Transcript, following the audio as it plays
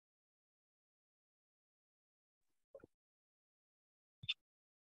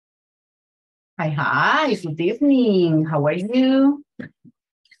Hi, good evening. How are you?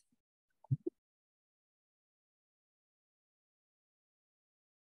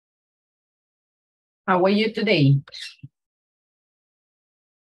 How are you today?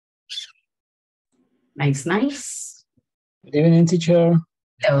 Nice. Good evening, teacher.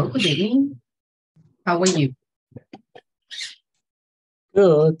 Hello, good evening. How are you?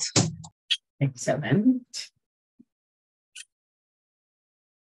 Good. Excellent.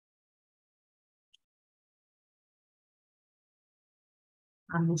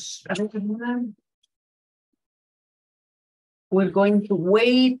 We're going to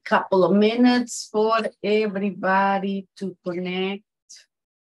wait a couple of minutes for everybody to connect.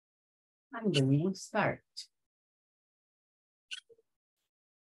 And then we'll start.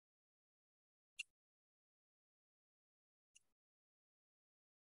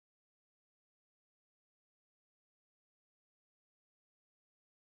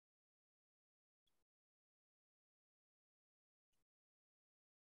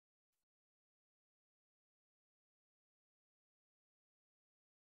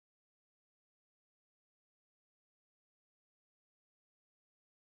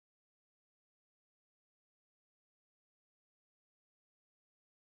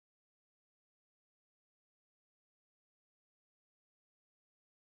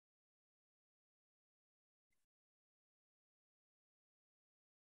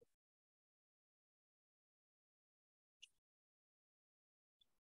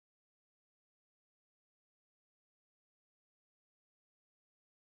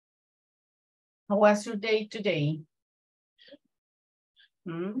 How was your day today?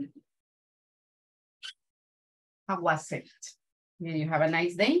 How was it? Did you have a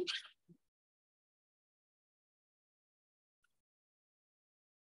nice day?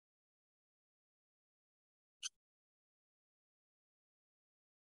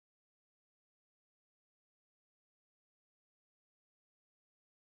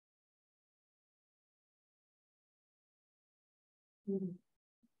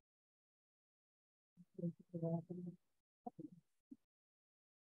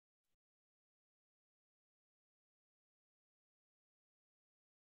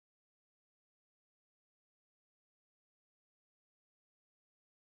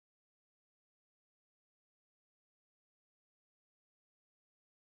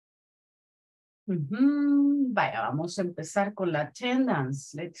 Vaya, vamos a empezar con la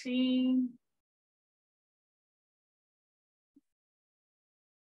attendance. Let's see.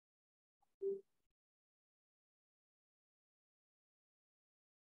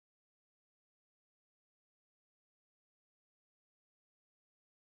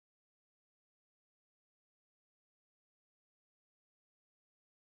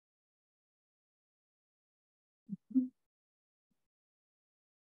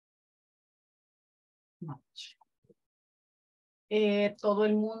 Todo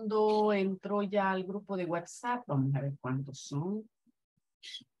el mundo entró ya al grupo de WhatsApp. Vamos a ver cuántos son.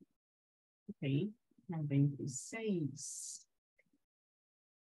 Ok, hay 26.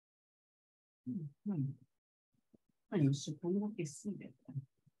 Bueno, supongo que sí, ¿verdad?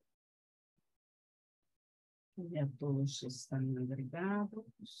 Ya todos están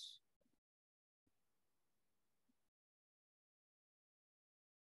agregados.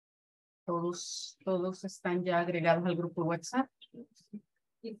 Todos están ya agregados al grupo de WhatsApp.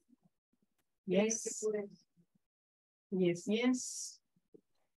 Yes. Yes, yes.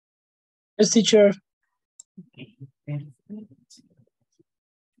 Yes, teacher. Okay, perfect.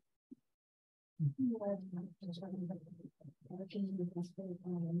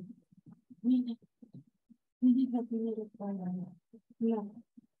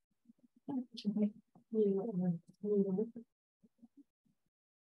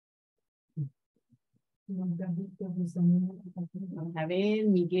 A ver,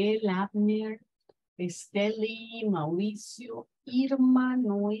 Miguel, Abner, Esteli, Mauricio, Irma,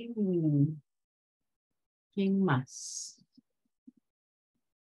 Noemi. ¿Quién más?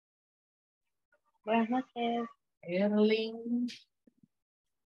 Buenas noches. Erling,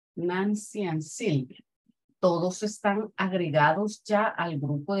 Nancy y Silvia. Todos están agregados ya al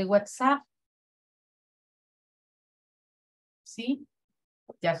grupo de WhatsApp. ¿Sí?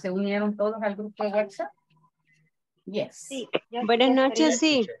 ¿Ya se unieron todos al grupo de WhatsApp? Yes. Sí. Buenas noches,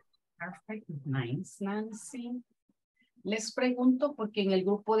 sí. Perfect. Nice, Nancy. Les pregunto porque en el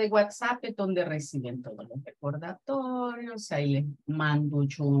grupo de WhatsApp es donde reciben todos los recordatorios. Ahí les mando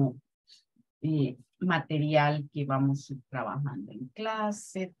yo material que vamos a ir trabajando en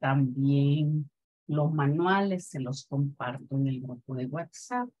clase. También los manuales se los comparto en el grupo de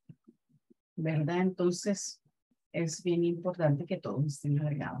WhatsApp. ¿Verdad? Entonces es bien importante que todos estén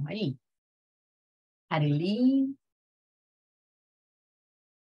agregados ahí. Arely.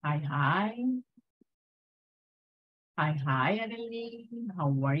 Hi, hi. Hi, hi, Arely.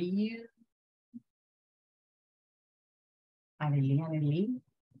 How are you? Arely, Arely.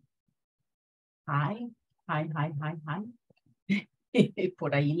 Hi, hi, hi, hi, hi.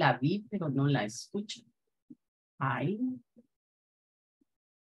 Por ahí la vi, pero no la escucho. Hi.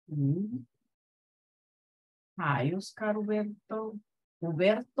 Hi, Oscar Huberto.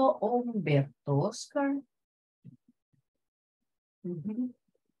 Huberto o Humberto, Oscar.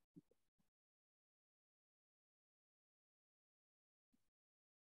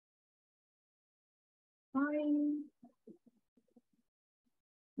 Hi.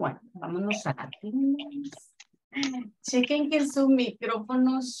 Bueno, vámonos a la Teams. Chequen que sus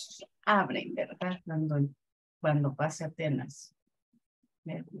micrófonos abren, ¿verdad? Cuando pase Atenas.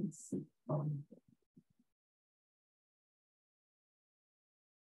 Let me see.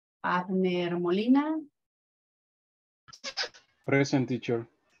 Abner Molina. Present, teacher.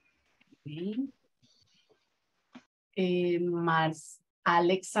 Sí.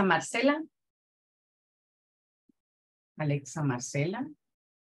 Alexa Marcela. Alexa Marcela.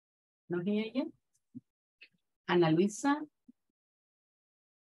 ¿No vi ella? Ana Luisa.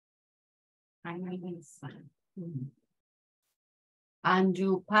 Ana Luisa.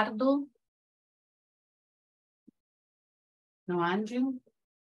 Andrew Pardo. No, Andrew.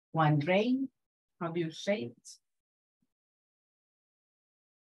 Juan Rey. How do you say it?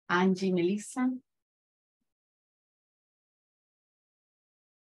 Angie Melissa.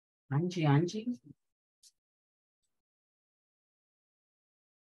 Angie.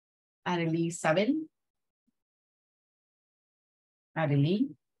 Arely Isabel.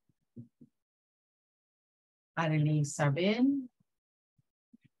 Arely. Arely Isabel.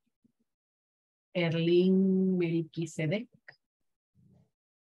 Erlín Melquisedec.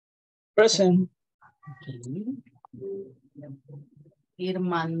 Present. Okay.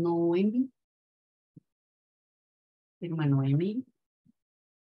 Irma Noemi. Irma Noemi.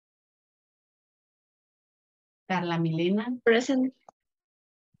 Carla Milena. Present.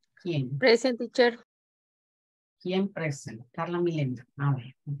 ¿Quién? Present, teacher. ¿Quién present? Carla Milena. A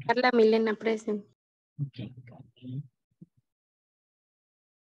ver. Carla Milena, present. Okay.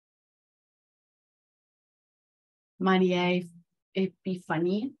 María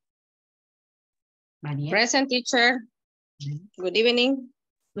Epifanía. María. Present, teacher. Good evening.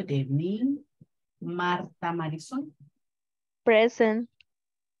 Good evening. Marta Marisol. Present.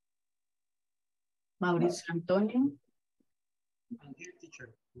 Mauricio Antonio. I'm here,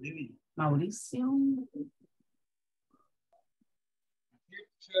 teacher. Good evening. Mauricio.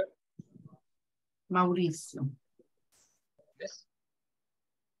 Mauricio. Yes.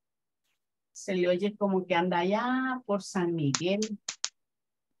 Se le oye como que anda allá por San Miguel.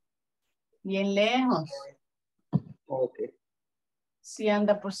 Bien lejos. Okay. Sí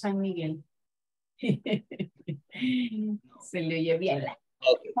anda por San Miguel. Se le oye bien lejos.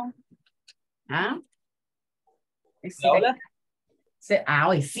 Okay. ¿Ah? ¿Me habla?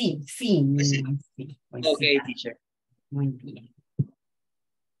 Hoy sí, sí. Sí. Sí, hoy Okay, sí. teacher. Muy bien.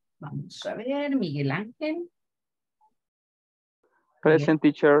 Vamos a ver, Miguel Ángel. Present,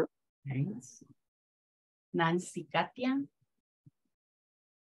 teacher. Nice. Nancy Katia.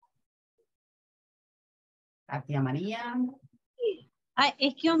 Katia María.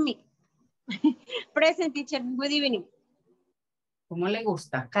 Excuse me. Present, teacher. Good evening. ¿Cómo le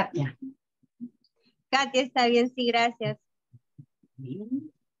gusta? Katia. Katia, está bien, sí, gracias.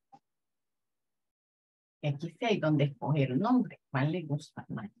 Bien. Y aquí sí hay donde escoger un nombre. ¿Cuál le gusta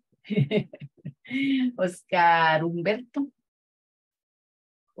más? Oscar Humberto.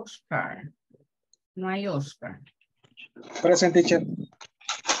 Oscar. No hay Oscar. Present, teacher.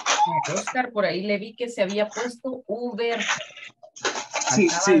 Oscar, por ahí le vi que se había puesto Uber. Sí,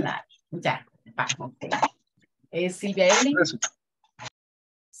 sí. Ya, va, ok. Silvia Evelyn. Present.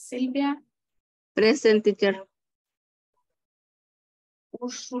 Silvia. Present, teacher.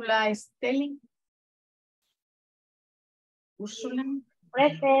 Úrsula Esteli. Úrsula.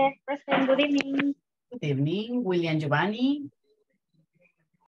 Present, good evening. Good evening. William Giovanni.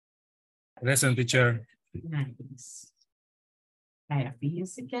 Present, teacher. Nice. Ahora,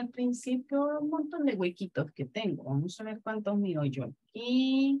 fíjense que al principio un montón de huequitos que tengo. Vamos a ver cuántos miro yo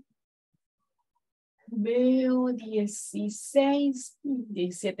aquí. Veo 16,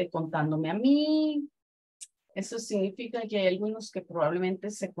 17 contándome a mí. Eso significa que hay algunos que probablemente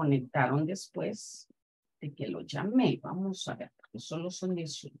se conectaron después de que lo llamé. Vamos a ver, porque solo son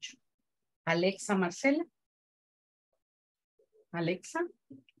 18. Alexa Marcela. Alexa.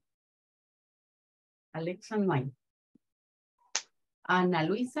 Alexa no hay. Ana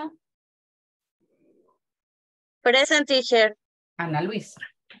Luisa. Present, teacher. Ana Luisa.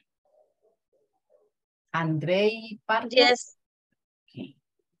 Andrei Pardo. Yes. Okay.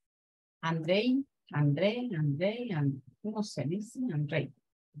 Andrei, ¿cómo se dice? Andrei,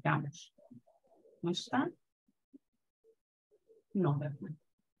 digamos. ¿No está? No, ¿verdad?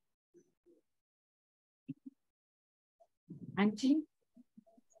 Angie.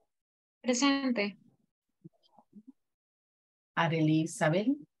 Presente. Arely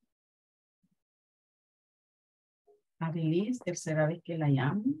Isabel. Arely, tercera vez que la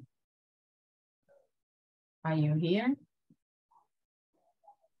llamo. Are you here?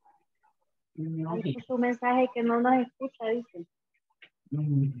 No, Ahí puso un mensaje que no nos escucha, dice.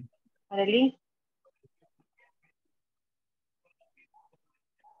 mm, Arely.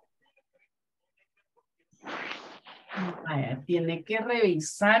 vaya, tiene que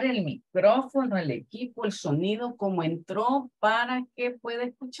revisar el micrófono, el equipo, el sonido, cómo entró para que pueda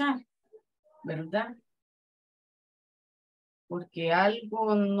escuchar, ¿verdad? Porque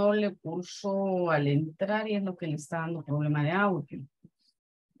algo no le puso al entrar y es lo que le está dando problema de audio.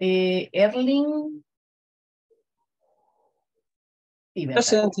 Erling. Sí, ¿verdad?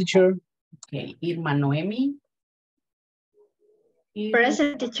 Present, teacher. Ok, Irma Noemi.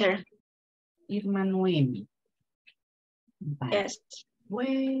 Present, teacher. Irma Noemi. Vale. Yes.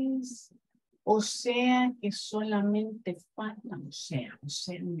 Pues, o sea que solamente faltan, o sea,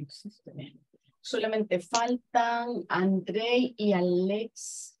 no existe. Vean. Solamente faltan Andrei y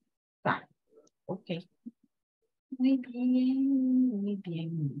Alex. Ok. Muy bien, muy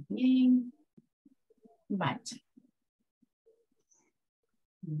bien, muy bien. Vaya.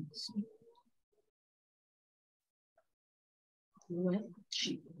 Well,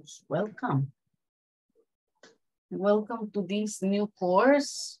 chicos, welcome. Welcome to this new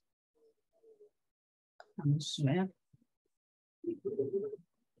course. Vamos a ver.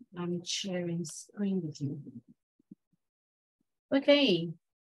 I'm sharing screen with you. Okay.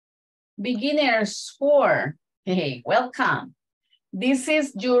 Beginners 4. Hey, welcome. This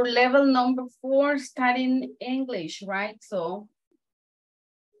is your level number 4 studying English, right? So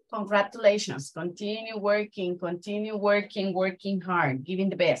congratulations. Continue working, working hard, giving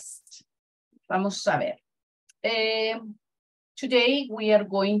the best. Vamos a ver. Today we are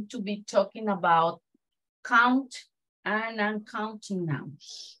going to be talking about count and uncounting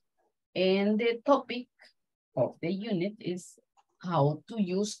nouns. And the topic of the unit is how to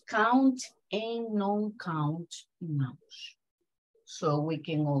use count and non-count nouns. So we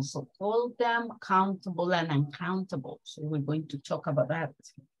can also call them countable and uncountable. So we're going to talk about that.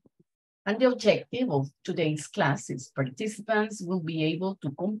 And the objective of today's class is participants will be able to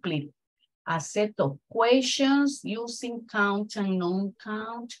complete a set of questions using count and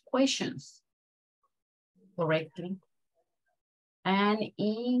non-count questions correctly and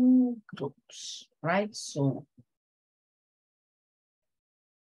in groups, right? So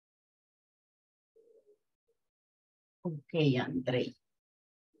okay, Andrei.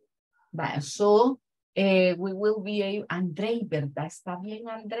 Vale, so we will be Andrei, ¿verdad? ¿Está bien,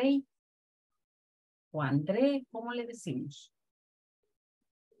 Andrei? O André, ¿cómo le decimos?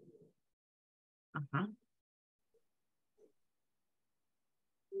 Ajá.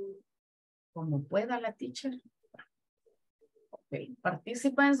 Como pueda la teacher. Okay.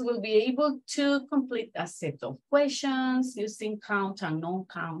 Participants will be able to complete a set of questions using count and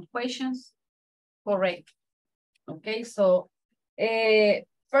non-count questions. Correct. Okay, so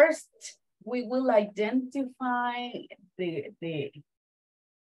first we will identify the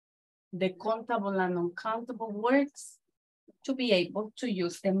countable and uncountable words to be able to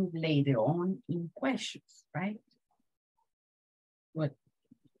use them later on in questions, right? Good.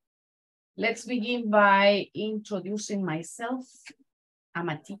 Let's begin by introducing myself. I'm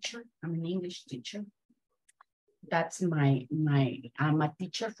a teacher. I'm an English teacher. That's I'm a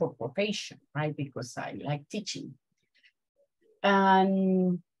teacher for profession, right? Because I like teaching.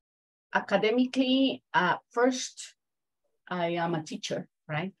 And academically, first, I am a teacher,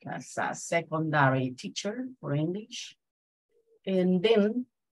 right? As a secondary teacher for English. And then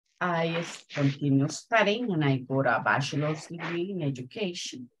I continue studying and I got a bachelor's degree in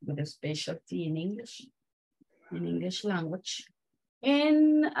education with a specialty in English language.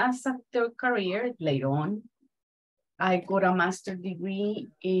 And as a third career later on, I got a master's degree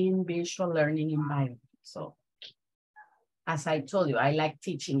in visual learning environment. So as I told you, I like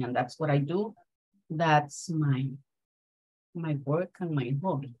teaching and that's what I do. That's my work and my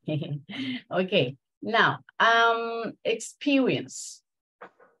hobby. Okay, now, experience.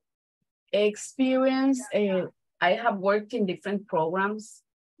 I have worked in different programs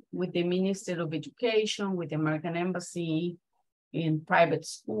with the Ministry of Education, with the American Embassy, in private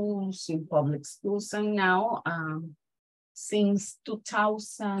schools, in public schools, and now since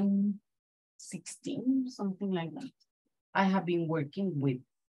 2016, something like that, I have been working with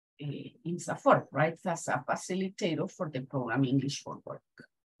ISSS, right, as a facilitator for the program English for Work.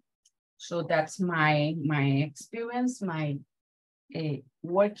 So that's my experience, my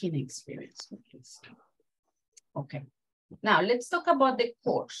working experience. Okay, now let's talk about the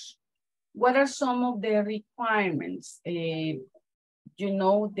course. What are some of the requirements? You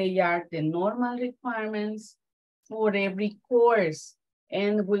know, they are the normal requirements for every course,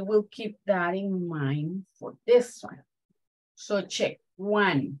 and we will keep that in mind for this one. So check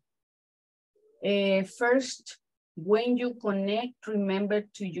one. First, when you connect, remember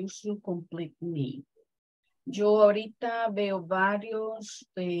to use your complete name. Yo ahorita veo varios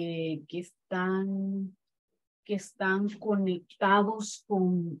que están conectados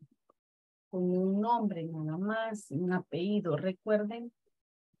con un nombre nada más, un apellido. Recuerden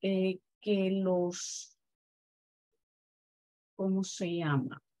que los, ¿cómo se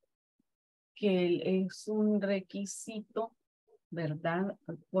llama? Que es un requisito, ¿verdad?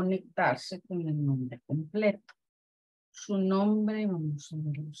 Conectarse con el nombre completo. Su nombre, vamos a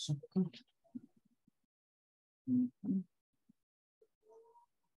verlo acá.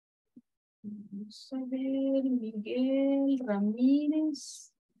 Vamos a ver, Miguel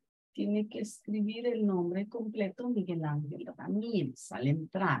Ramírez. Tiene que escribir el nombre completo, Miguel Ángel Ramírez, al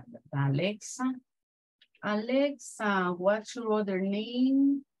entrar, ¿verdad? Alexa, what's your other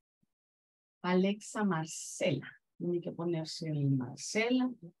name? Alexa Marcela. Tiene que ponerse el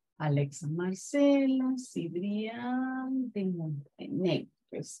Marcela. Alexa Marcela, Cibrián de Montenegro.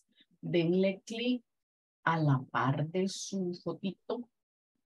 Pues denle clic a la par de su fotito,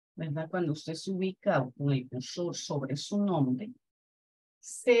 ¿verdad? Cuando usted se ubica con el cursor sobre su nombre,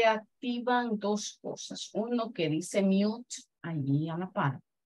 se activan dos cosas. Uno que dice mute, allí a la par.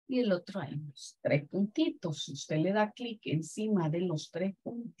 Y el otro hay los tres puntitos. Si usted le da clic encima de los tres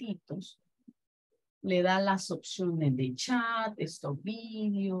puntitos, le da las opciones de chat, stop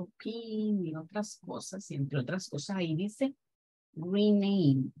video, pin y otras cosas. Y entre otras cosas ahí dice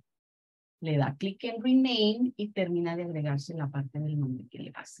rename. Le da clic en rename y termina de agregarse la parte del nombre que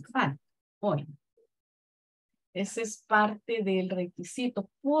le hace falta. Hoy. Ese es parte del requisito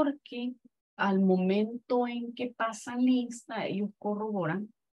porque al momento en que pasan lista, ellos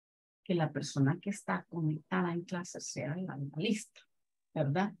corroboran que la persona que está conectada en clase sea la lista,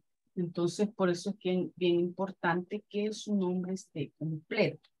 ¿verdad? Entonces, por eso es que es bien importante que su nombre esté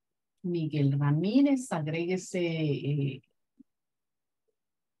completo. Miguel Ramírez, agréguese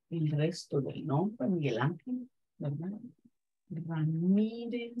el resto del nombre, Miguel Ángel, ¿verdad?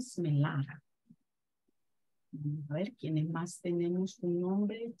 Ramírez Melara. A ver, ¿quiénes más tenemos un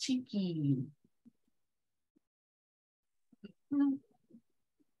nombre chiqui?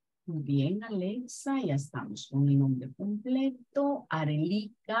 Muy bien, Alexa, ya estamos con el nombre completo.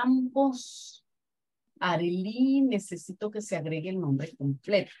 Arely Campos. Arely, necesito que se agregue el nombre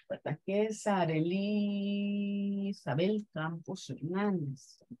completo, ¿verdad? Que es Arely Isabel Campos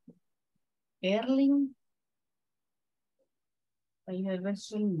Hernández. Erling. Ahí el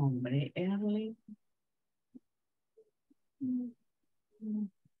resto del nombre. Erling.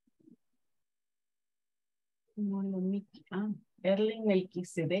 Erling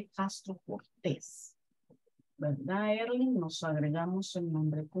Melquisedec Castro Cortés, ¿verdad? Erling, nos agregamos el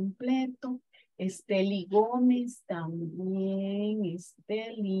nombre completo. Esteli Gómez también.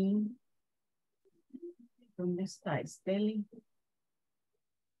 Esteli. ¿Dónde está Esteli?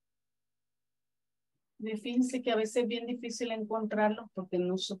 Fíjense que a veces es bien difícil encontrarlos porque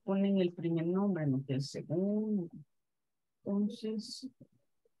no se ponen el primer nombre, no que el segundo. Entonces,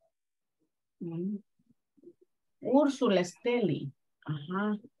 Úrsula Esteli.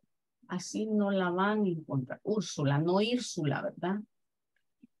 Ajá. Así no la van a encontrar. Úrsula, no Írsula, ¿verdad?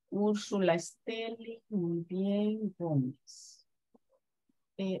 Úrsula Esteli, muy bien, Gómez.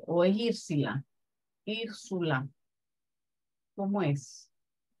 O es Írsila. Írsula. ¿Cómo es?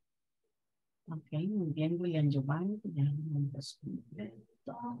 Ok, muy bien, William Giovanni. Ya nombres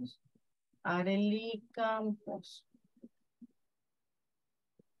completos. Arely Campos.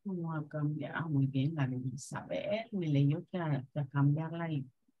 Vamos a cambiar. Muy bien, la de Isabel. Me leyó que a cambiarla ahí.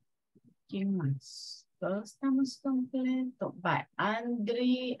 ¿Quién más? Todos estamos completos. Va,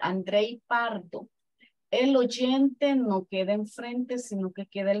 Andrei Pardo. El oyente no queda enfrente, sino que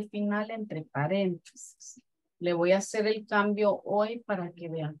queda al final entre paréntesis. Le voy a hacer el cambio hoy para que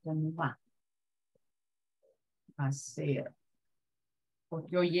vean cómo va. Va a ser,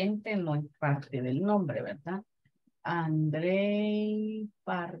 porque oyente no es parte del nombre, ¿verdad? Andrei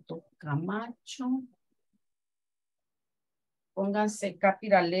Pardo Camacho. Pónganse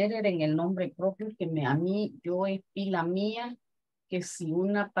capital letter en el nombre propio que a mí, yo es pila mía, que si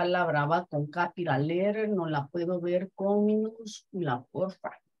una palabra va con capital letter, no la puedo ver con minúscula,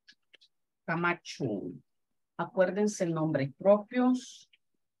 porfa. Camacho. Acuérdense nombres propios.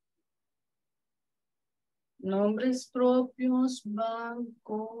 Nombres propios van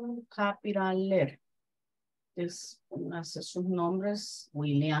con capital letter. Entonces, pónganse sus nombres.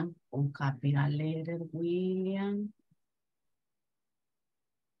 William con capital letter, William.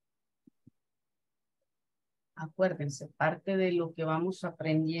 Acuérdense, parte de lo que vamos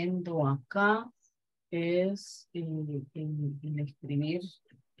aprendiendo acá es el escribir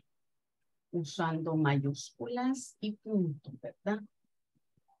usando mayúsculas y puntos, ¿verdad?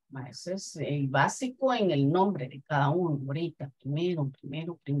 Ese es el básico en el nombre de cada uno. Ahorita, primero.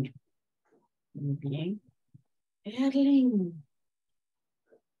 Muy bien. Erling.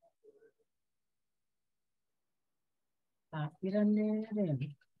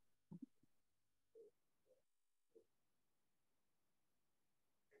 Erling.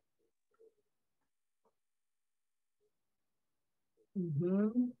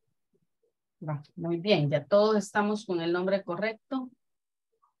 Va, muy bien, ya todos estamos con el nombre correcto.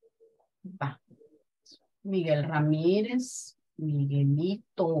 Va. Miguel Ramírez,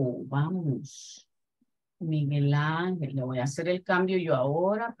 Miguelito, vamos. Miguel Ángel, le voy a hacer el cambio yo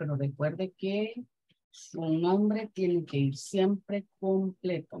ahora, pero recuerde que su nombre tiene que ir siempre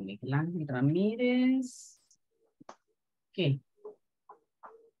completo. Miguel Ángel Ramírez. ¿Qué?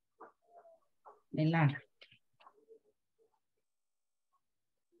 Lara.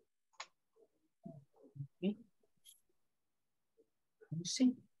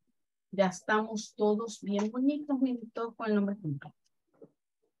 Sí. Ya estamos todos bien bonitos, todos con el nombre completo.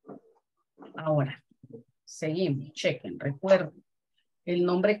 Ahora, seguimos, chequen, recuerden. El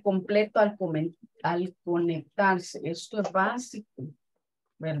nombre completo al conectarse. Esto es básico,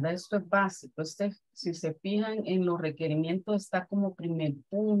 ¿verdad? Esto es básico. Si se fijan en los requerimientos, está como primer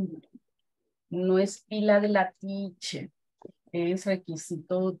punto. No es pila de la teacher. Es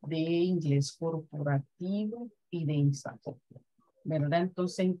requisito de inglés corporativo y de ISSSS, ¿verdad?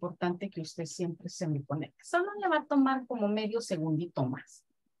 Entonces es importante que usted siempre se me conecte. Solo le va a tomar como medio segundito más,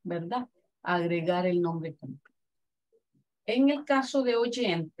 ¿verdad? Agregar el nombre completo. En el caso de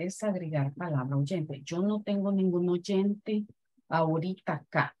oyentes, agregar palabra oyente. Yo no tengo ningún oyente ahorita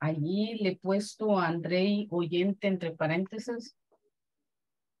acá. Allí le he puesto a Andrei oyente entre paréntesis.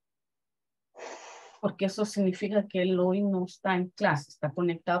 Porque eso significa que él hoy no está en clase, está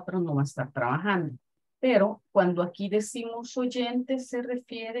conectado, pero no va a estar trabajando. Pero cuando aquí decimos oyentes, se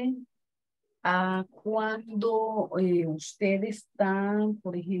refiere a cuando usted está,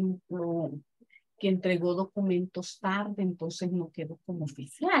 por ejemplo, que entregó documentos tarde, entonces no quedó como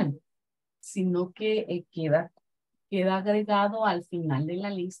oficial, sino que queda agregado al final de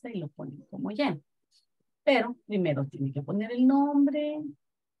la lista y lo ponen como oyente. Pero primero tiene que poner el nombre,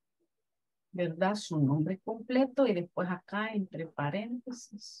 ¿verdad? Su nombre completo y después acá entre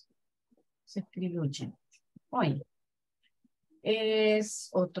paréntesis se escribe oyente. Oye, es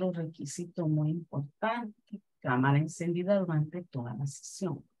otro requisito muy importante. Cámara encendida durante toda la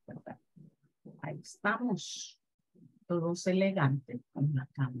sesión, ¿verdad? Ahí estamos. Todos elegantes con la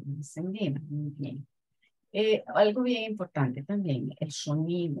cámara encendida. Muy bien. Algo bien importante también, el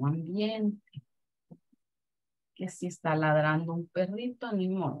sonido ambiente. Que si está ladrando un perrito, ni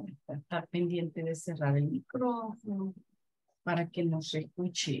modo, estar pendiente de cerrar el micrófono para que no se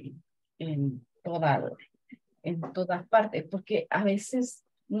escuche en todas partes, porque a veces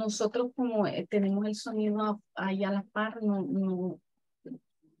nosotros como tenemos el sonido ahí a la par, no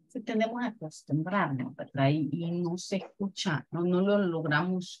tenemos a acostumbrarnos, ¿verdad? Y no se escucha, no lo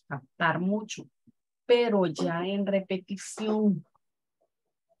logramos captar mucho, pero ya en repetición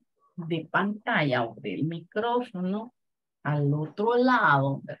de pantalla o del micrófono al otro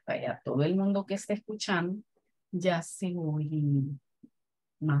lado, ¿verdad? Ya todo el mundo que está escuchando ya se oye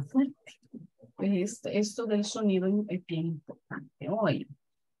más fuerte. Pues esto del sonido es bien importante. Oye,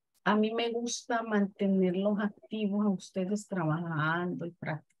 a mí me gusta mantenerlos activos a ustedes trabajando y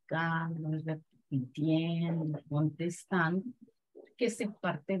practicando, y repitiendo, contestando, que es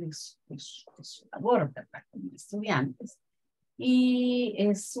parte de su labor, ¿verdad? Como estudiantes. Y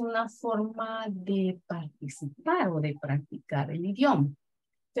es una forma de participar o de practicar el idioma.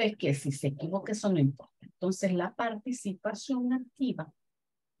 Entonces, que si se equivoca, eso no importa. Entonces, la participación activa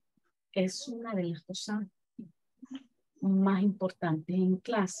es una de las cosas más importantes en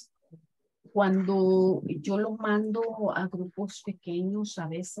clase. Cuando yo lo mando a grupos pequeños, a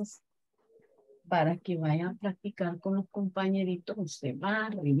veces, para que vayan a practicar con los compañeritos, usted va,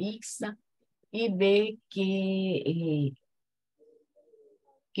 revisa y ve que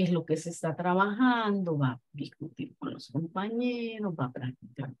qué es lo que se está trabajando, va a discutir con los compañeros, va a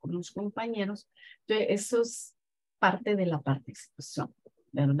practicar con los compañeros. Entonces, eso es parte de la participación,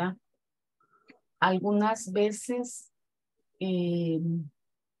 ¿verdad? Algunas veces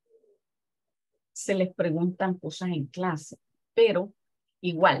se les preguntan cosas en clase, pero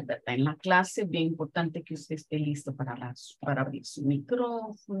igual, ¿verdad? En la clase es bien importante que usted esté listo para abrir su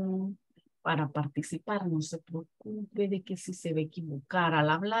micrófono, para participar. No se preocupe de que si se va a equivocar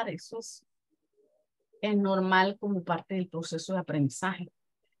al hablar, eso es normal como parte del proceso de aprendizaje.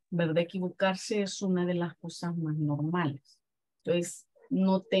 ¿Verdad? Equivocarse es una de las cosas más normales. Entonces,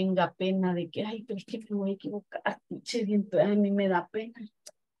 no tenga pena de que, ay, pero es que me voy a equivocar, teacher, y entonces a mí me da pena.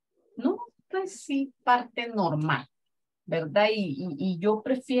 No, pues sí, parte normal, ¿verdad? Y yo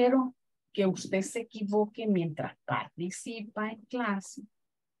prefiero que usted se equivoque mientras participa en clase,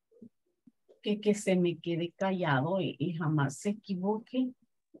 que se me quede callado y jamás se equivoque,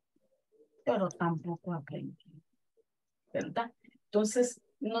 pero tampoco aprende, ¿verdad? Entonces,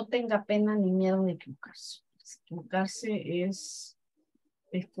 no tenga pena ni miedo de equivocarse. Equivocarse es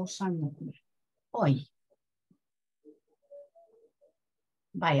cosa normal. Hoy.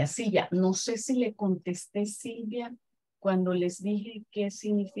 Vaya, sí, ya. No sé si le contesté, Silvia, cuando les dije qué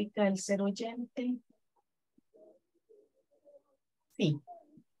significa el ser oyente. Sí.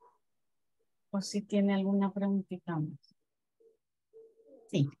 O si tiene alguna preguntita más.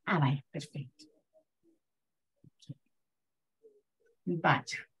 Sí. Ah, vaya, perfecto.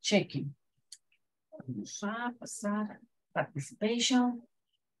 Vaya, chequen. Vamos a pasar participation.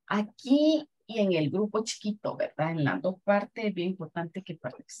 Aquí y en el grupo chiquito, ¿verdad? En las dos partes es bien importante que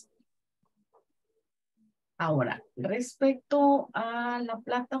participen. Ahora, respecto a la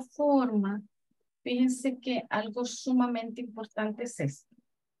plataforma, fíjense que algo sumamente importante es esto.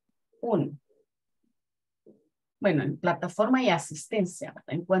 Uno, bueno, en plataforma y asistencia,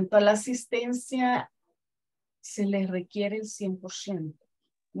 ¿verdad? En cuanto a la asistencia, se les requiere el 100%.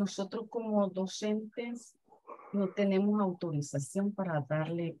 Nosotros como docentes no tenemos autorización para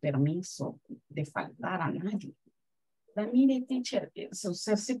darle permiso de faltar a nadie. Mire, teacher, sí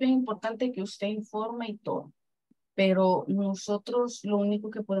es importante que usted informe y todo, pero nosotros lo único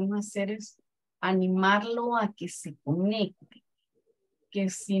que podemos hacer es animarlo a que se conecte, que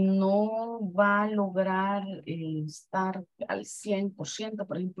si no va a lograr estar al 100%,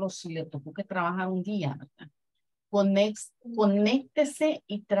 por ejemplo, si le tocó que trabajar un día, ¿verdad? Conéctese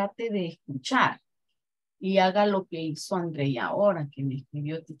y trate de escuchar y haga lo que hizo Andrea ahora, que me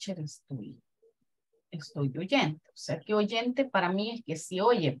escribió, teacher, estoy oyente. O sea, que oyente para mí es que sí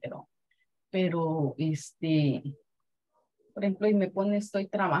oye, pero por ejemplo, y me pone estoy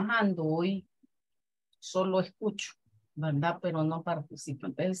trabajando, hoy solo escucho, ¿verdad? Pero no participo.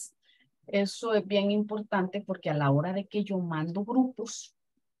 Entonces, eso es bien importante porque a la hora de que yo mando grupos,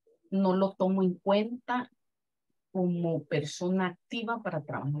 no lo tomo en cuenta como persona activa para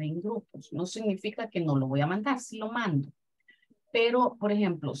trabajar en grupos. No significa que no lo voy a mandar, sí lo mando. Pero, por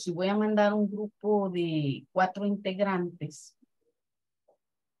ejemplo, si voy a mandar un grupo de 4 integrantes,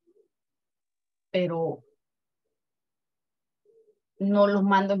 pero no los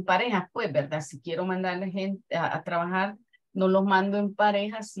mando en parejas, pues, ¿verdad? Si quiero mandarle gente a trabajar, no los mando en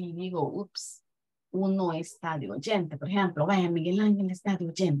parejas y digo, ups, uno está de oyente. Por ejemplo, vaya, Miguel Ángel está de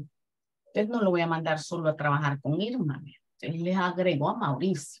oyente. Entonces no lo voy a mandar solo a trabajar con Irma. Entonces les agrego a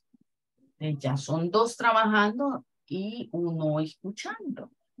Mauricio. Entonces, ya son 2 trabajando y 1 escuchando.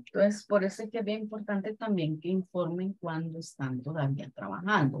 Entonces, por eso es que es bien importante también que informen cuando están todavía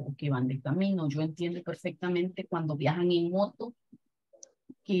trabajando o que van de camino. Yo entiendo perfectamente cuando viajan en moto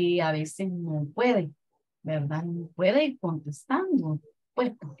que a veces no puede, ¿verdad? No puede ir contestando,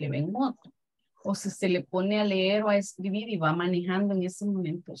 pues porque ven moto. O si se le pone a leer o a escribir y va manejando en ese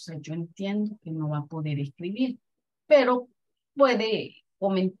momento, o sea, yo entiendo que no va a poder escribir, pero puede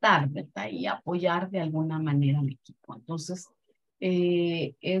comentar, ¿verdad? Y apoyar de alguna manera al equipo. Entonces,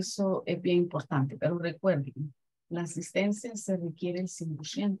 eso es bien importante, pero recuerden, la asistencia se requiere el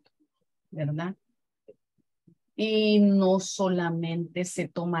 100%, ¿verdad? Y no solamente se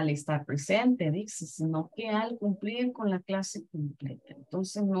toma al estar presente, dice, sino que al cumplir con la clase completa.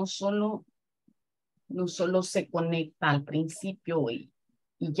 Entonces, no solo se conecta al principio y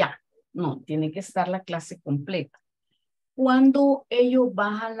ya. No, tiene que estar la clase completa. Cuando ellos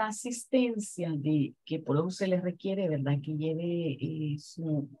bajan la asistencia, que por eso se les requiere, ¿verdad? Que lleve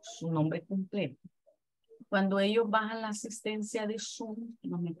su nombre completo. Cuando ellos bajan la asistencia de Zoom,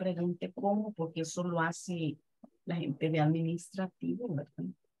 no me pregunte cómo, porque eso lo hace la gente de administrativo, ¿verdad?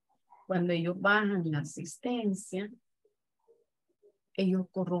 Cuando ellos bajan la asistencia, ellos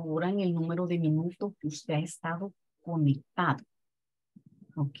corroboran el número de minutos que usted ha estado conectado.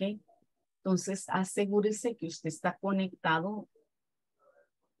 ¿Ok? Entonces, asegúrese que usted está conectado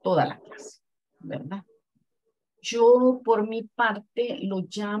toda la clase, ¿verdad? Yo, por mi parte, lo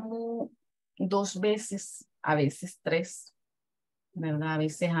llamo 2 veces, a veces 3, ¿verdad? A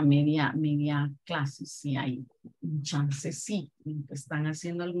veces a media clase, si hay un chance, sí, están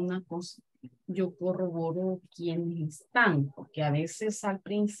haciendo alguna cosa. Yo corroboro quiénes están, porque a veces al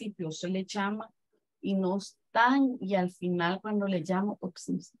principio se le llama y no están, y al final cuando le llamo, pues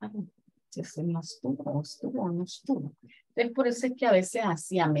no están. Entonces, no estuvo, no estuvo. Entonces, por eso es que a veces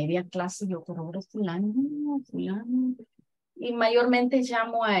así a media clase yo corroboro fulano. Y mayormente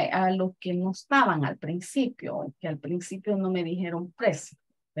llamo a los que no estaban al principio, que al principio no me dijeron present,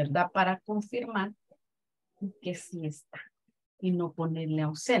 ¿verdad? Para confirmar que sí está y no ponerle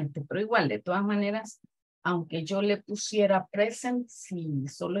ausente. Pero igual, de todas maneras, aunque yo le pusiera present, si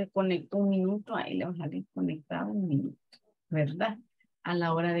solo le conecto 1 minuto, ahí le va a salir conectado 1 minuto, ¿verdad? A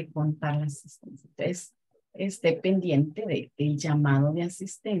la hora de contar la asistencia. Entonces, esté pendiente del llamado de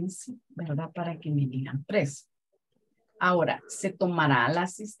asistencia, ¿verdad? Para que me digan present. Ahora, se tomará la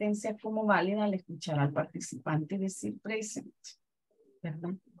asistencia como válida al escuchar al participante decir present,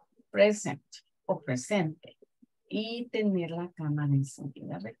 ¿verdad? Present o presente. Y tener la cámara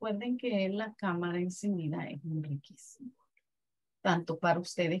encendida. Recuerden que la cámara encendida es un requisito, tanto para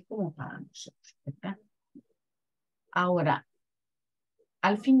ustedes como para nosotros, ¿verdad? Ahora,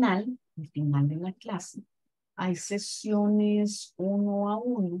 al final de la clase, hay sesiones 1 a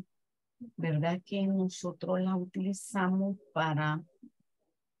 1, ¿verdad? Que nosotros la utilizamos para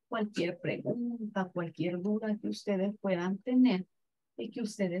cualquier pregunta, cualquier duda que ustedes puedan tener y que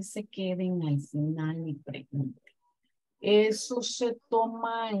ustedes se queden al final y pregunten. Eso se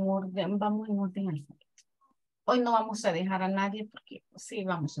toma en orden, vamos en orden alfabético. Hoy no vamos a dejar a nadie porque pues, sí,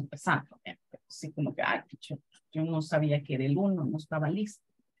 vamos empezando. Así como que, yo no sabía que era el 1, no estaba listo,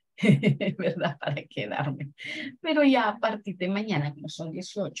 ¿verdad? Para quedarme. Pero ya a partir de mañana, como son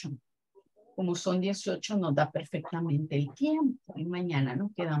 18, nos da perfectamente el tiempo. Y mañana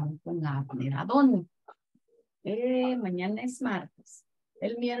nos quedamos con Abner. ¿A dónde? Mañana es martes.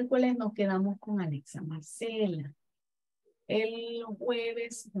 El miércoles nos quedamos con Alexa Marcela. El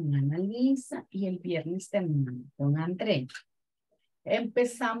jueves con Ana Luisa y el viernes terminamos con André.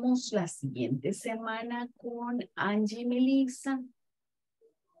 Empezamos la siguiente semana con Angie y Melissa.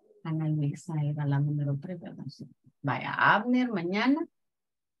 Ana Luisa era la número 3, ¿verdad? Vaya, Abner mañana.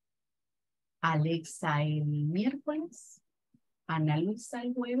 Alexa el miércoles. Ana Luisa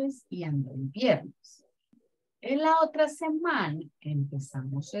el jueves y André el viernes. En la otra semana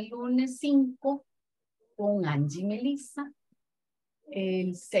empezamos el lunes 5 con Angie y Melissa.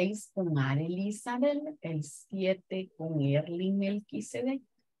 El 6 con Ara Elizabeth, el 7 con Erling Melquisedec,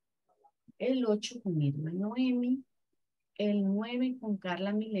 el 8 con Irma Noemi, el 9 con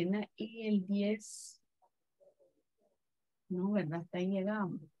Carla Milena y el 10, no, ¿verdad? Hasta ahí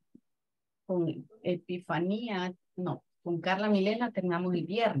llegamos. Con Epifanía, no, con Carla Milena terminamos el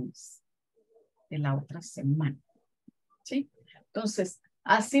viernes de la otra semana. ¿Sí? Entonces,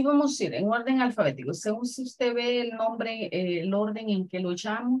 así vamos a ir en orden alfabético. Según si usted ve el nombre, el orden en que lo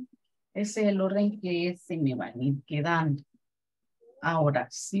llamo, ese es el orden que se me van a ir quedando. Ahora,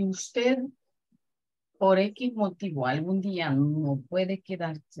 si usted por X motivo algún día no puede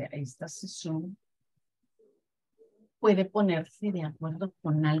quedarse a esta sesión, puede ponerse de acuerdo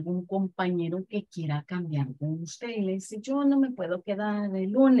con algún compañero que quiera cambiar con usted y le dice, yo no me puedo quedar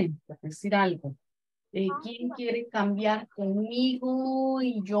el lunes, por decir algo. ¿Quién quiere cambiar conmigo?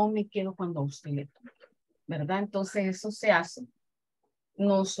 Y yo me quedo cuando a usted le toque, ¿verdad? Entonces eso se hace.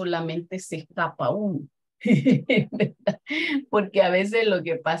 No solamente se escapa uno. ¿Verdad? Porque a veces lo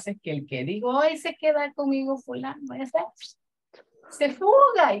que pasa es que el que digo, hoy se queda conmigo fulano, se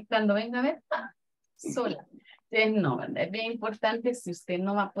fuga y cuando venga a ver, sola. Entonces no, ¿verdad? Es bien importante si usted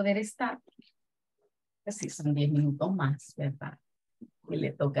no va a poder estar, pues si son 10 minutos más, ¿verdad? Que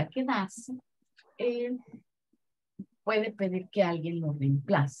le toca quedarse. Puede pedir que alguien lo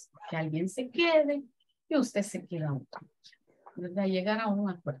reemplace, que alguien se quede y usted se queda otro. ¿Verdad? Llegar a un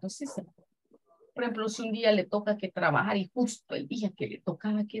acuerdo, sí se puede. Por ejemplo, si un día le toca que trabajar y justo el día que le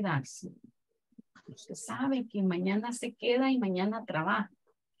tocaba quedarse, usted sabe que mañana se queda y mañana trabaja.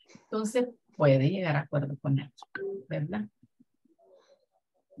 Entonces puede llegar a acuerdo con él, ¿verdad?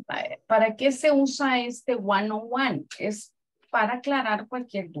 ¿Para qué se usa este one-on-one? Es para aclarar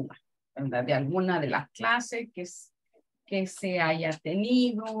cualquier duda, ¿verdad? De alguna de las clases que se haya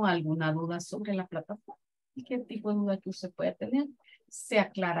tenido, alguna duda sobre la plataforma. ¿Y qué tipo de duda que usted puede tener? Se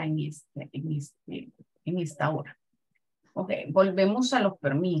aclara en esta hora. Ok, volvemos a los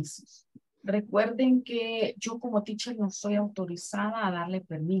permisos. Recuerden que yo como teacher no soy autorizada a darle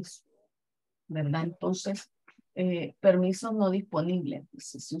permiso, ¿verdad? Entonces, permiso no disponible.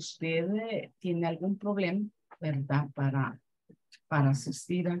 Si usted tiene algún problema, ¿verdad? Para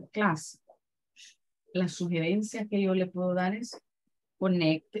asistir a clase, la sugerencia que yo le puedo dar es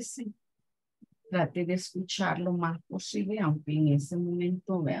conéctese, trate de escuchar lo más posible, aunque en ese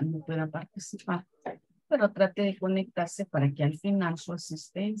momento, vean, no pueda participar, pero trate de conectarse para que al final su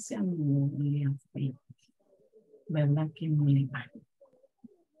asistencia no le afecte, ¿verdad? Que no le baje.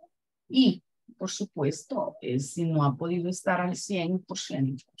 Y, por supuesto, si no ha podido estar al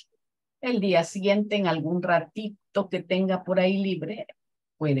 100%, el día siguiente, en algún ratito que tenga por ahí libre,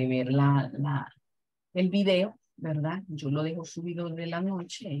 puede ver el video, ¿verdad? Yo lo dejo subido de la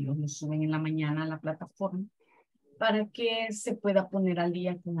noche, ellos lo suben en la mañana a la plataforma, para que se pueda poner al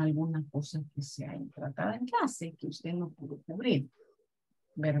día con alguna cosa que sea tratada en clase, que usted no pudo cubrir,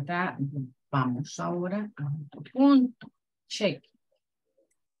 ¿verdad? Vamos ahora a otro punto. Check.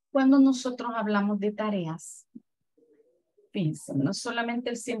 Cuando nosotros hablamos de tareas, fíjense, no solamente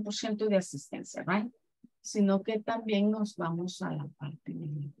el 100% de asistencia, ¿right? Sino que también nos vamos a la parte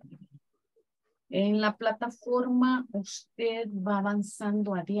de... En la plataforma usted va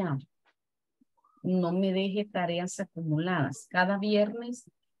avanzando a diario. No me deje tareas acumuladas. Cada viernes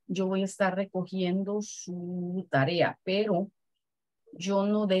yo voy a estar recogiendo su tarea, pero yo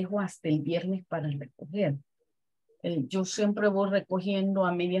no dejo hasta el viernes para recoger. Yo siempre voy recogiendo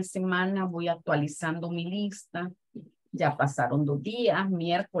a media semana, voy actualizando mi lista. Ya pasaron 2 días,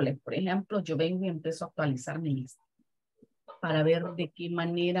 miércoles, por ejemplo, yo vengo y empiezo a actualizar mi lista para ver de qué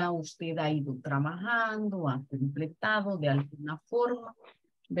manera usted ha ido trabajando, ha completado de alguna forma,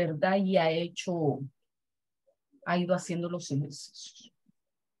 ¿verdad? Y ha ido haciendo los ejercicios.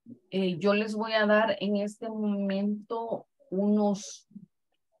 Yo les voy a dar en este momento unos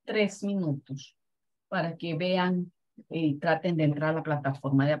 3 minutos para que vean y traten de entrar a la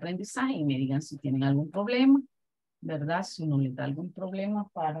plataforma de aprendizaje y me digan si tienen algún problema, ¿verdad? Si no les da algún problema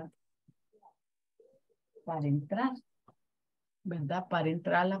para entrar, ¿verdad? Para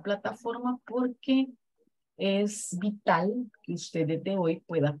entrar a la plataforma porque es vital que usted desde hoy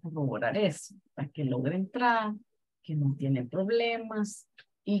pueda corroborar eso, para que logre entrar, que no tiene problemas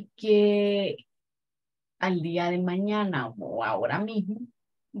y que al día de mañana o ahora mismo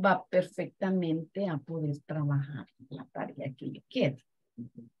va perfectamente a poder trabajar la tarea que le queda,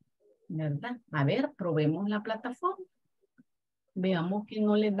 ¿verdad? A ver, probemos la plataforma. Veamos que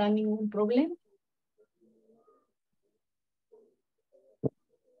no le da ningún problema.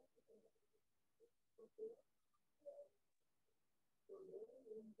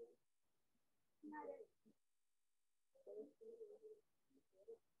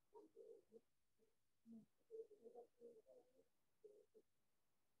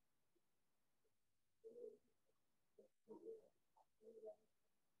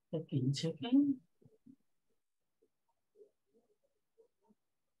 Chequen.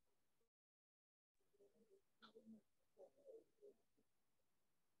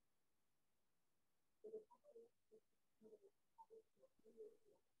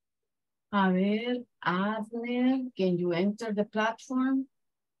 A ver, Abner, can you enter the platform?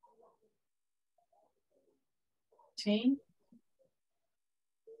 Sí.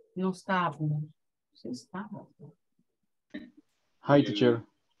 No está Abner. Sí está. Hi, teacher.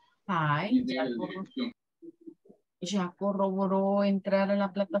 Hi, ya corroboró entrar a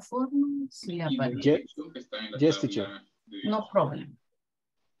la plataforma. Sí le aparece. Yes, teacher. No problem.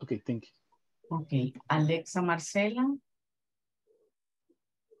 Okay, thank you. Ok, Alexa Marcela.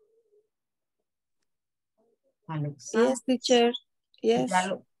 Alexa. Yes, teacher. Yes.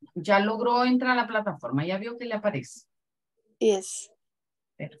 Ya logró entrar a la plataforma. Ya vio que le aparece. Yes.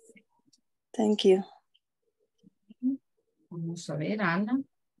 Perfecto. Thank you. Vamos a ver, Ana.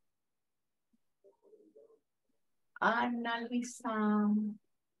 Ana Luisa.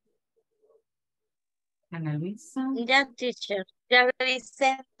 Ana Luisa. Ya, teacher. Ya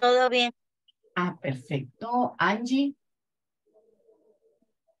revisé. Todo bien. Ah, perfecto. Angie.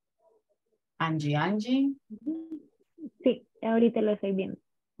 Angie. Sí, ahorita lo estoy viendo.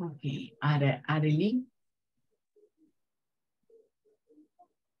 Ok. Arely.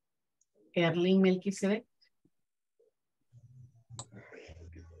 Erling Melquisedec.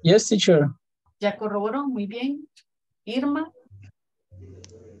 Yes, teacher. Ya corroboró, muy bien. Irma.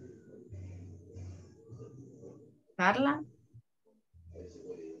 Carla.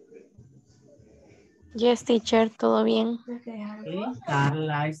 Yes, teacher, todo bien. Okay.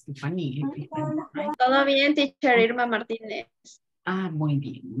 Carla Estefanía. Right? Todo bien, teacher Irma Martínez. Ah, muy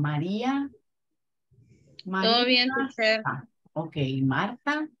bien. María. Todo bien, teacher. Ah, ok.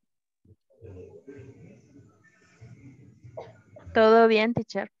 Marta. Todo bien,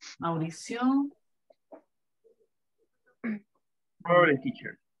 teacher. Mauricio, Probably,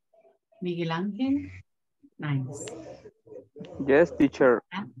 teacher. Miguel Ángel, nice. Yes, teacher.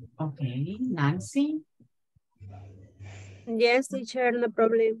 Okay, Nancy, Yes, teacher, no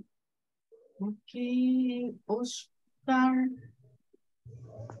problem. okay, Oscar,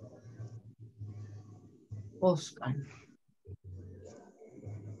 Oscar.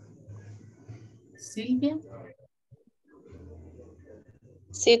 Silvia,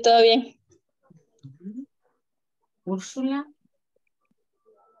 Sí, todo bien. Úrsula,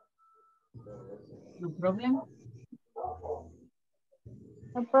 no problem.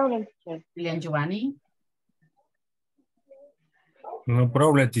 No problem, teacher. William Giovanni, No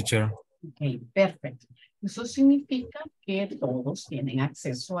problem, teacher. ok, perfecto. Eso significa que todos tienen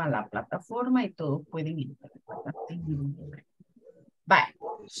acceso a la plataforma y todos pueden entrar. Bye.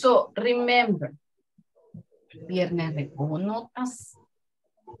 So, remember, viernes recojo notas.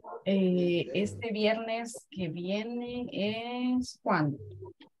 Este viernes que viene es ¿cuándo?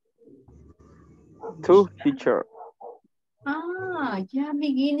 2, teacher. Ah, ya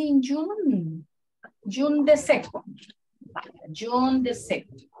beginning June. June the 2nd. June the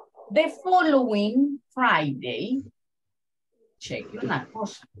 2nd. The following Friday. Cheque una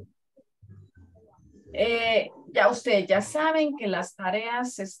cosa. Ya ustedes ya saben que las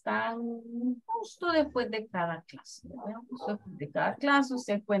tareas están justo después de cada clase. ¿Verdad? Justo después de cada clase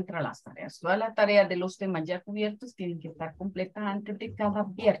usted encuentra las tareas. Todas las tareas de los temas ya cubiertos tienen que estar completas antes de cada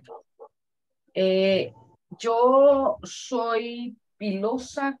viernes. Yo soy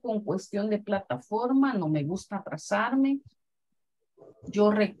pilosa con cuestión de plataforma, no me gusta atrasarme.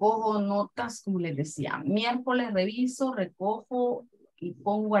 Yo recojo notas, como les decía, miércoles reviso, recojo y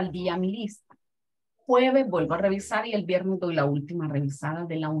pongo al día mi lista. Jueves vuelvo a revisar y el viernes doy la última revisada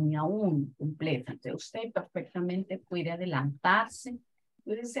de la unidad 1 completa. Entonces usted perfectamente puede adelantarse.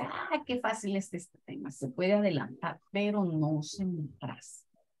 Puede decir, qué fácil es este tema. Se puede adelantar, pero no se me atrase.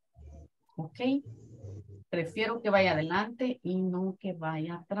 ¿Ok? Prefiero que vaya adelante y no que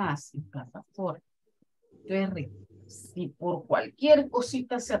vaya atrás en plataforma. Entonces, si por cualquier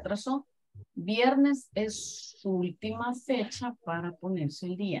cosita se atrasó, viernes es su última fecha para ponerse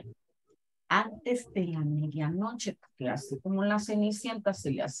el día. Antes de la medianoche, porque así como las cenicientas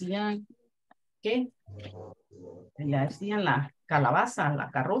se le hacían, ¿qué? Se le hacían la calabaza,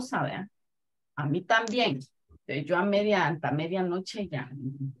 la carroza, ¿verdad? A mí también. Entonces, yo hasta medianoche ya,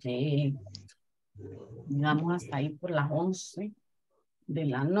 digamos hasta ahí por las 11 de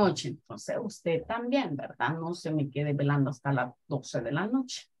la noche. Entonces, usted también, ¿verdad? No se me quede velando hasta las 12 de la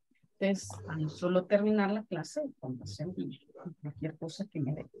noche. Entonces, al solo terminar la clase, póngase en línea, cualquier cosa que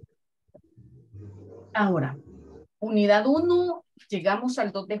me dé. Ahora, unidad 1, llegamos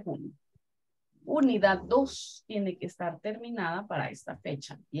al 2 de junio. Unidad 2 tiene que estar terminada para esta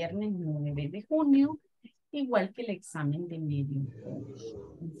fecha, viernes 9 de junio, igual que el examen de medio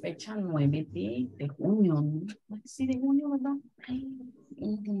curso. Fecha 9 de junio, ¿no? Sí, de junio, ¿verdad?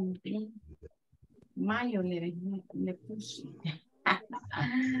 Mayo le puse.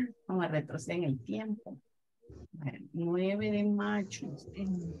 Vamos a retroceder en el tiempo. 9 de mayo.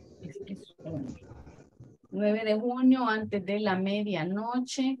 9 de junio, antes de la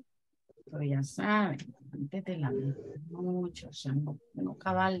medianoche. Pero ya saben, antes de la medianoche. O sea, no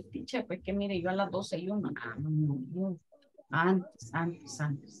cabal, teacher, pues que mire, yo a las 12:01. No.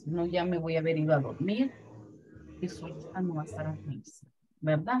 Antes. No, ya me voy a haber ido a dormir. Eso ya no va a estar actualizado,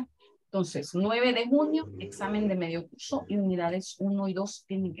 ¿verdad? Entonces, 9 de junio, examen de medio curso y unidades 1 y 2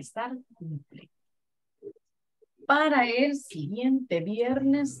 tienen que estar completos. Para el siguiente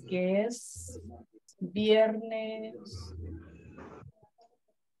viernes, que es viernes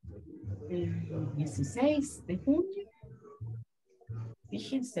 16 de junio.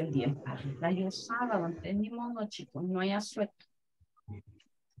 Fíjense el día del sábado, entonces ni modo, chicos, no hay asueto.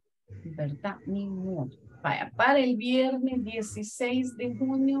 ¿Verdad? Ni modo. Vaya, para el viernes 16 de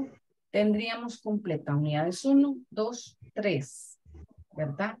junio tendríamos completa unidades 1, 2, 3,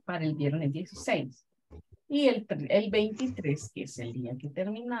 ¿verdad? Para el viernes 16. Y el 23, que es el día que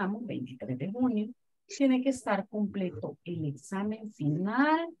terminamos, 23 de junio, tiene que estar completo el examen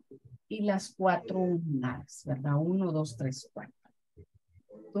final y las 4 unidades, ¿verdad? 1, 2, 3, 4.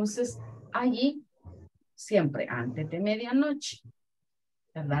 Entonces, allí, siempre antes de medianoche,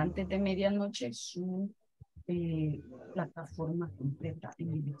 ¿verdad? Antes de medianoche, su plataforma completa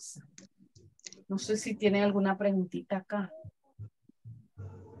en el examen. No sé si tienen alguna preguntita acá.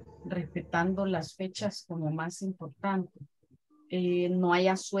 Respetando las fechas como más importante. No hay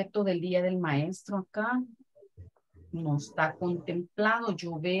asueto del día del maestro acá. No está contemplado.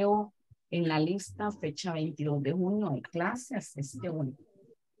 Yo veo En la lista, fecha 22 de junio, hay clases, es que bueno,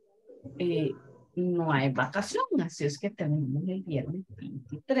 no hay vacación, así es que terminamos el viernes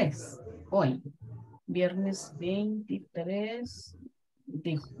 23. Hoy, viernes 23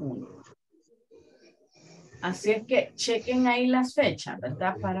 de junio. Así es que chequen ahí las fechas,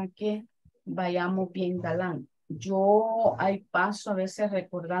 ¿verdad? Para que vayamos bien galán. Yo ahí paso a veces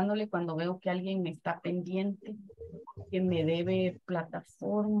recordándole cuando veo que alguien me está pendiente, que me debe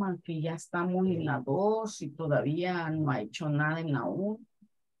plataforma, que ya estamos en la 2 y todavía no ha hecho nada en la 1.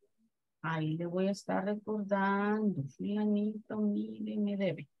 Ahí le voy a estar recordando, fulanito, mire, me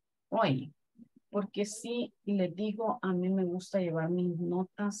debe. Oye, porque sí, les digo, a mí me gusta llevar mis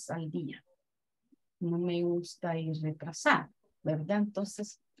notas al día. No me gusta ir retrasada, ¿verdad?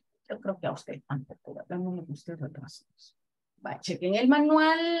 Entonces, yo creo que a usted tampoco, ¿verdad? No me gusta ir retrasados. Va, chequen el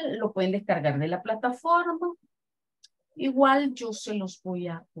manual, lo pueden descargar de la plataforma. Igual yo se los voy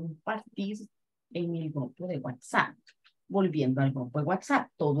a compartir en el grupo de WhatsApp. Volviendo al grupo de WhatsApp,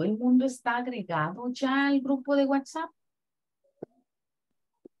 ¿todo el mundo está agregado ya al grupo de WhatsApp?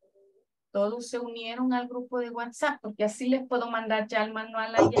 Todos se unieron al grupo de WhatsApp, porque así les puedo mandar ya el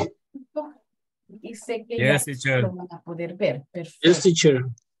manual allá. Y sé que Yes, ya teacher. lo van a poder ver. Perfecto. Yes, teacher.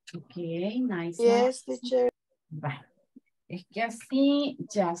 Ok, nice. Yes, teacher. Va. Es que así,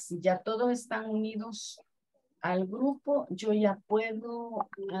 ya, si ya todos están unidos al grupo, yo ya puedo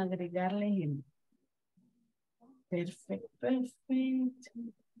agregarles el... Perfecto, perfecto.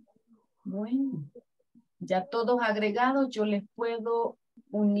 Bueno, ya todos agregados, yo les puedo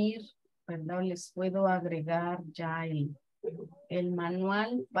unir, ¿verdad? Les puedo agregar ya el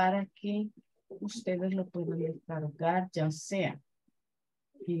manual para que ustedes lo puedan descargar, ya sea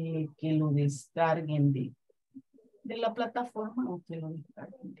que lo descarguen de la plataforma o que lo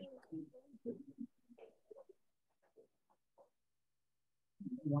descarguen de...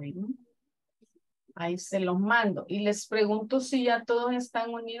 Bueno, ahí se los mando. Y les pregunto si ya todos están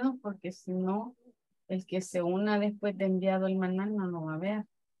unidos, porque si no, el que se una después de enviado el manual no lo va a ver,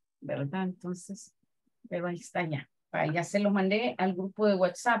 ¿verdad? Entonces, pero ahí está ya. Ya se los mandé al grupo de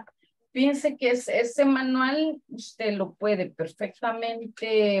WhatsApp. Fíjense que ese manual usted lo puede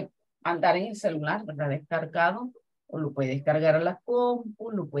perfectamente andar en el celular, ¿verdad? Descargado, o lo puede descargar a la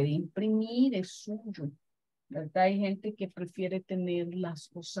compu, lo puede imprimir, es suyo, ¿verdad? Hay gente que prefiere tener las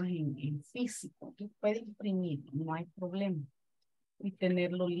cosas en físico. Usted puede imprimir, no hay problema. Y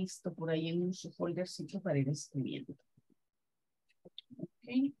tenerlo listo por ahí en su foldercito para ir escribiendo.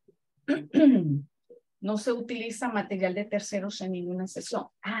 Ok. No se utiliza material de terceros en ninguna sesión.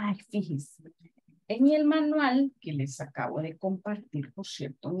 Ay, fíjense. En el manual que les acabo de compartir, por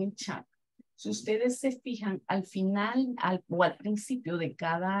cierto, en el chat, si ustedes se fijan, al final o al principio de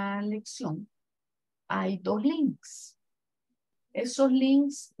cada lección, hay 2 links. Esos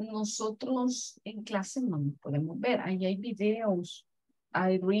links nosotros en clase no los podemos ver. Ahí hay videos,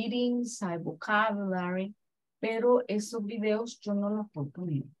 hay readings, hay vocabulary, pero esos videos yo no los puedo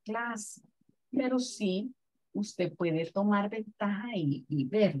poner en clase. Pero sí, usted puede tomar ventaja y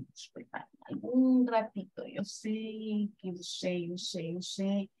verlos, ¿verdad? Algún ratito, yo sé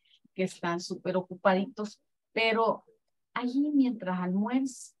que están súper ocupaditos, pero allí mientras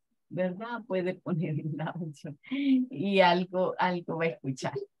almuerzo, ¿verdad? Puede poner el audio y algo va a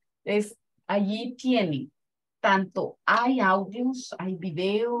escuchar. Allí tienen, tanto hay audios, hay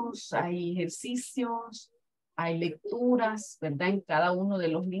videos, hay ejercicios, hay lecturas, ¿verdad? En cada uno de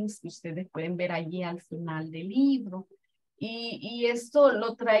los links que ustedes pueden ver allí al final del libro. Y esto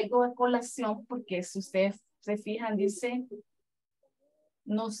lo traigo a colación porque si ustedes se fijan, dice,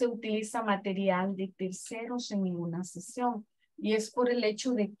 no se utiliza material de terceros en ninguna sesión. Y es por el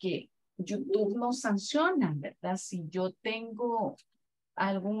hecho de que YouTube nos sanciona, ¿verdad? Si yo tengo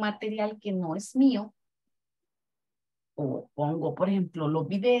algún material que no es mío, o pongo, por ejemplo, los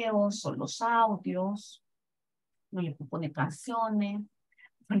videos o los audios, no le puedo poner canciones,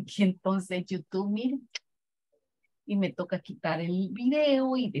 porque entonces YouTube, mire, y me toca quitar el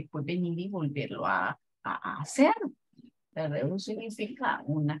video y después venir y volverlo a hacer. Eso significa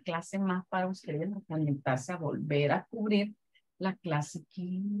una clase más para ustedes conectarse a volver a cubrir la clase que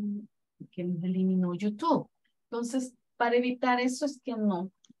nos eliminó YouTube. Entonces, para evitar eso es que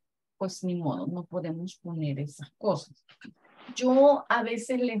no, pues ni modo, no podemos poner esas cosas. Yo a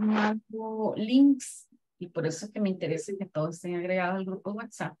veces les mando links y por eso es que me interesa que todos estén agregados al grupo de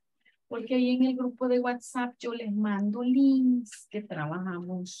WhatsApp, porque ahí en el grupo de WhatsApp yo les mando links que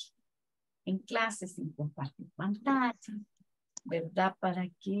trabajamos en clases sin compartir pantalla, ¿verdad? Para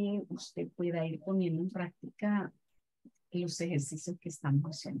que usted pueda ir poniendo en práctica los ejercicios que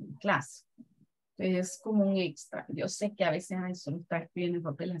estamos haciendo en clase. Es como un extra. Yo sé que a veces hay solo está escribiendo en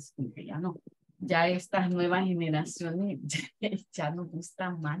papel, así como que ya no. Ya estas nuevas generaciones ya nos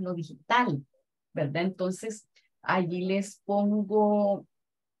gusta más lo digital, ¿verdad? Entonces, allí les pongo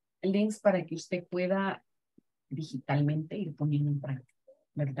links para que usted pueda digitalmente ir poniendo en práctica,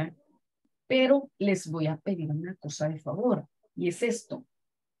 ¿verdad? Pero les voy a pedir una cosa de favor, y es esto.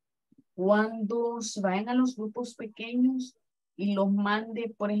 Cuando se vayan a los grupos pequeños y los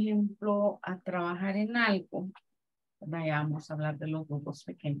mande, por ejemplo, a trabajar en algo, vamos a hablar de los grupos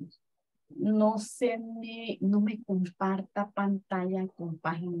pequeños, no me comparta pantalla con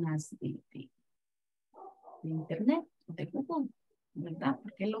páginas de internet, de Google, ¿verdad?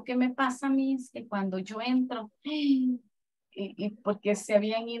 Porque lo que me pasa a mí es que cuando yo entro, y porque se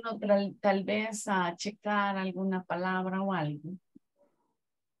habían ido tal vez a checar alguna palabra o algo,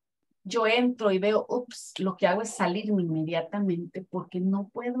 yo entro y veo, ups, lo que hago es salirme inmediatamente porque no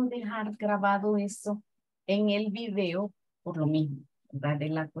puedo dejar grabado eso en el video por lo mismo, ¿verdad? De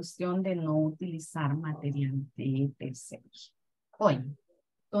la cuestión de no utilizar material de terceros. Oye,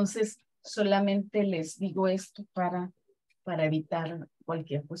 entonces solamente les digo esto para evitar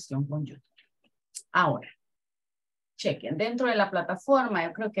cualquier cuestión con YouTube. Ahora, chequen, dentro de la plataforma,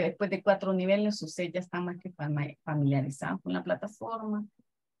 yo creo que después de 4 niveles usted ya está más que familiarizado con la plataforma.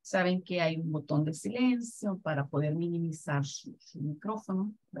 Saben que hay un botón de silencio para poder minimizar su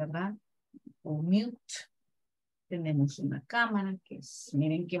micrófono, ¿verdad? O mute. Tenemos una cámara que es,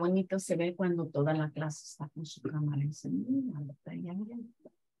 miren qué bonito se ve cuando toda la clase está con su cámara encendida.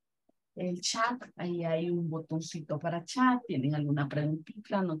 El chat, ahí hay un botoncito para chat. Tienen alguna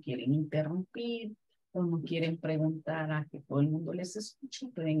preguntita, no quieren interrumpir o no quieren preguntar a que todo el mundo les escuche,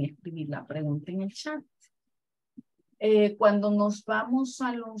 pueden escribir la pregunta en el chat. Cuando nos vamos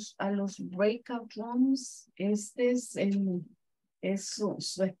a los breakout rooms, este es su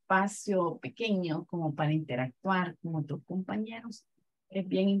espacio pequeño como para interactuar con otros compañeros. Es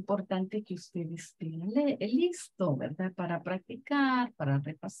bien importante que ustedes estén listo, ¿verdad? Para practicar, para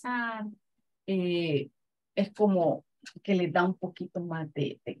repasar. Es como que les da un poquito más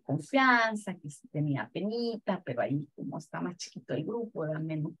de confianza, que si tenía penita, pero ahí como está más chiquito el grupo, da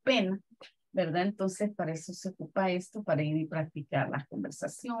menos pena, ¿verdad? Entonces, para eso se ocupa esto, para ir y practicar las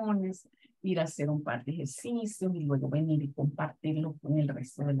conversaciones, ir a hacer un par de ejercicios y luego venir y compartirlo con el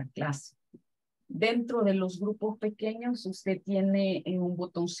resto de la clase. Dentro de los grupos pequeños, usted tiene un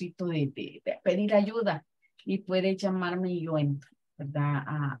botoncito de pedir ayuda y puede llamarme y yo entro, ¿verdad?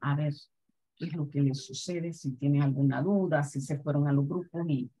 A ver qué es lo que les sucede, si tienen alguna duda, si se fueron a los grupos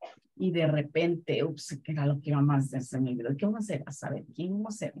y de repente, ups, ¿qué era lo que vamos a hacer? Se me olvidó. ¿Qué vamos a hacer? A saber, ¿quién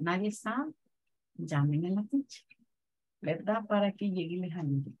vamos a hacer? Nadie sabe. Llamen a la teacher, ¿verdad? Para que llegue y les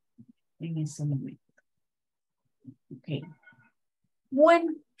ayude en ese momento. Ok.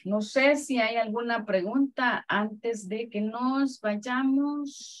 Bueno, no sé si hay alguna pregunta antes de que nos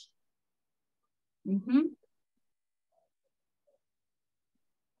vayamos.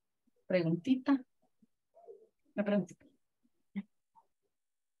 Preguntita. Una preguntita.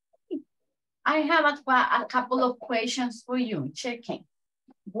 I have a couple of questions for you. Checking.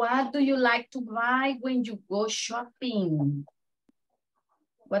 What do you like to buy when you go shopping?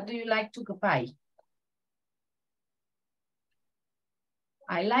 What do you like to buy?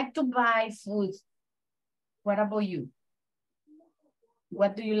 I like to buy food. What about you?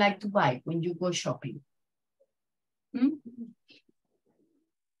 What do you like to buy when you go shopping?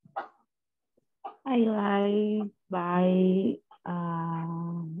 I like buy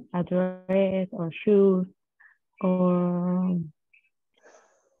a dress or shoes or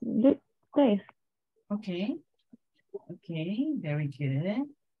this. Okay. Okay, very good.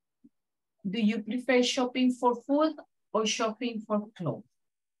 Do you prefer shopping for food or shopping for clothes?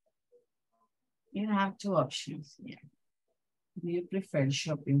 You have 2 options here. Do you prefer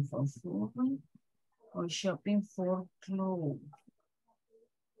shopping for food or shopping for clothes?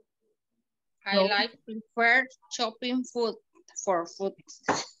 I prefer shopping food for food.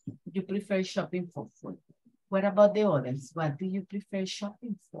 You prefer shopping for food. What about the others? What do you prefer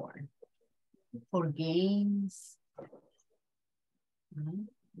shopping for? For games?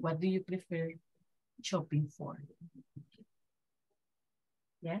 What do you prefer shopping for?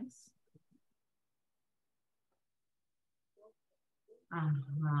 Yes?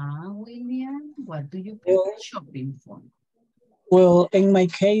 William, what do you prefer shopping for? Well, in my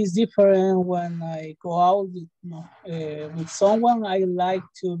case, different when I go out with someone, I like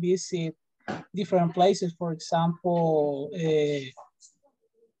to visit different places. For example,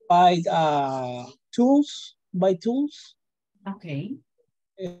 buy tools. Okay.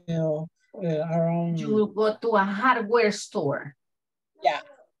 Around. You go to a hardware store. Yeah.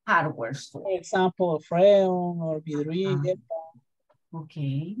 hardware store. For example, Freon or Vidrio,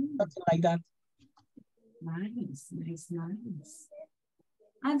 Okay. something like that. Nice, nice, nice.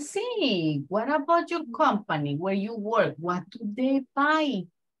 And see, what about your company where you work? What do they buy?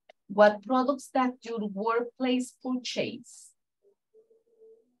 What products that your workplace purchase?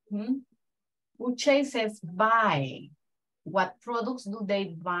 Purchases buy. What products do they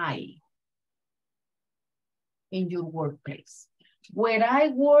buy in your workplace? Where I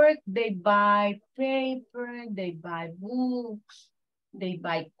work, they buy paper, they buy books, they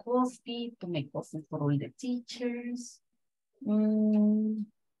buy coffee to make coffee for all the teachers.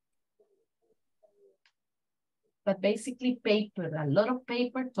 But basically paper, a lot of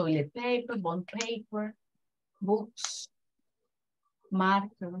paper, toilet paper, bond paper, books,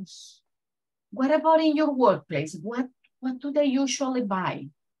 markers. What about in your workplace? What do they usually buy?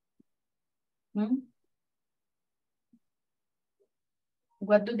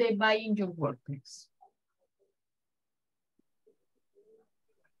 What do they buy in your workplace?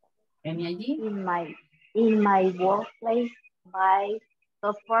 Any idea? In my workplace, buy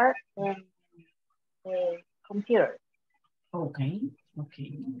software and computer. Okay,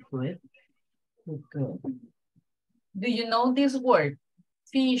 okay, good, good, good. Do you know this word?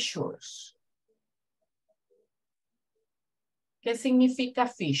 Features. ¿Qué significa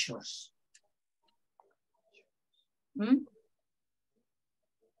features?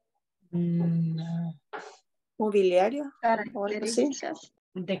 Mobiliario.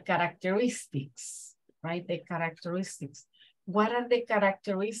 The characteristics, right? The characteristics. What are the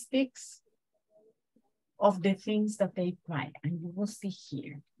characteristics of the things that they buy? And you will see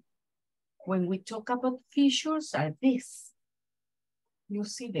here. When we talk about features are this. You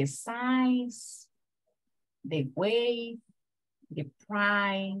see the size, the weight, the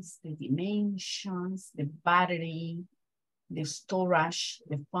price, the dimensions, the battery, the storage,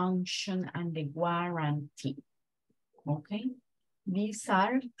 the function, and the warranty. Okay? These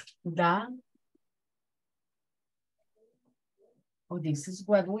are this is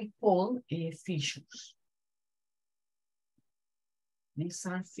what we call features. These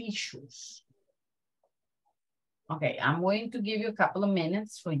are features. Okay, I'm going to give you a couple of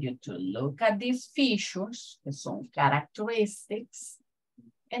minutes for you to look at these features, some characteristics,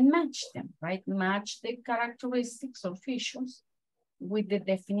 and match them, right? Match the characteristics or features with the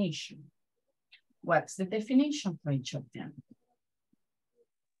definition. What's the definition for each of them?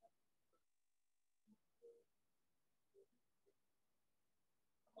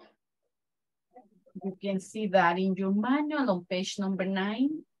 You can see that in your manual on page number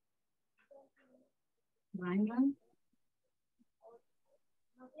 9. Manual.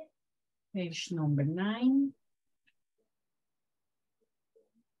 Page number 9.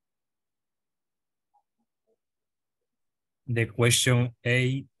 The question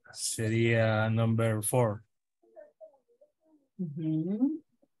A sería number 4.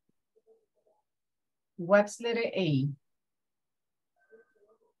 What's letter A?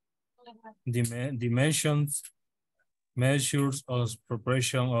 Dimensions, measures of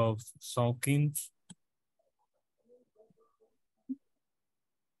proportion of stockings.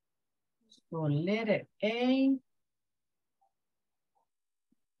 So letter A,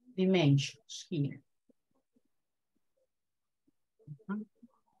 dimensions here.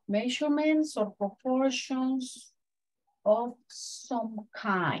 Measurements or proportions of some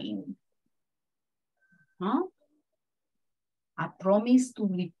kind. A promise to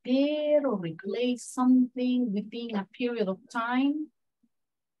repair or replace something within a period of time.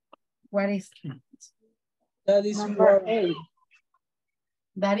 What is that? That is number 8.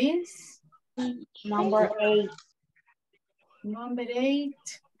 That is? Number 8. Number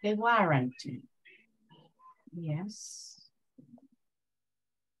 8, the warranty. Yes.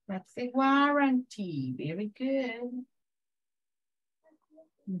 That's the warranty. Very good.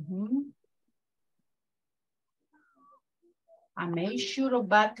 A measure of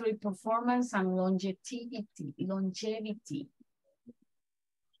battery performance and longevity.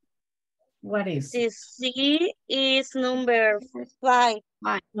 What is it? C is number 5.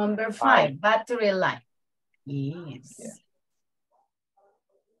 Number 5, battery life. Yes.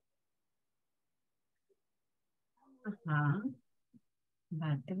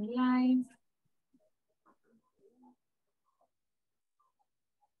 Battery life.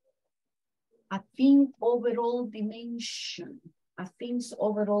 A thing's overall dimension. A thing's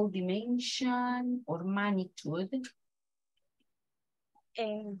overall dimension or magnitude.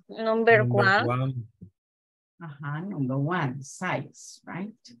 Number 1. Number 1, size,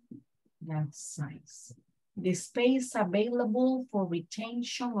 right? That's size. The space available for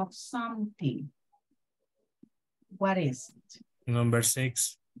retention of something. What is it? Number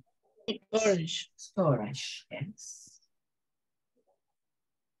 6. Storage. Storage, yes.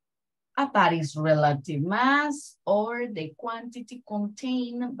 That is relative mass or the quantity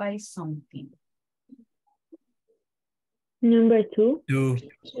contained by something. Number 2.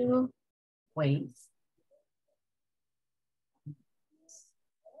 2. Wait.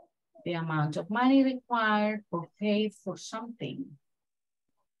 The amount of money required or paid for something.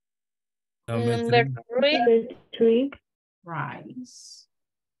 Number Number 3. 3. Number 3. Price.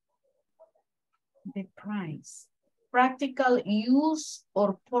 The price. Practical use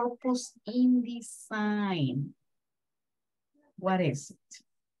or purpose in design. What is it?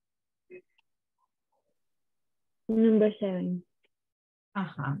 Number 7.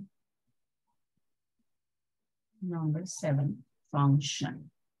 Number 7,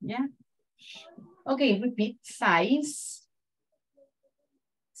 function. Yeah. Okay, repeat. Size.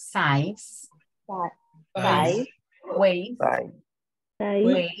 Size. Size. Weight. Size.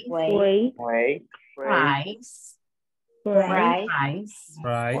 Weight. Weight. Weight. Price. Price. Price.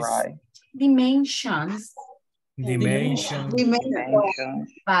 Price. Dimensions. Dimension.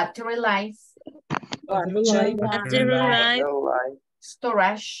 Battery life. Battery life.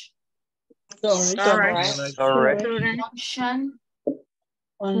 Storage. Storage. Function.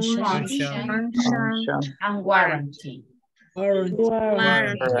 Function. And warranty.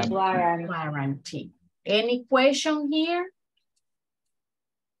 Warranty. Warranty. Any question here?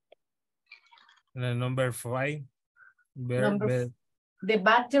 Number 5. The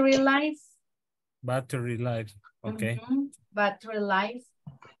battery life. Battery life. Okay. Battery life.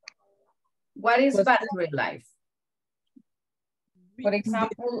 What is battery life? For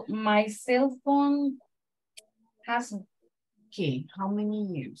example, my cell phone has, okay, how many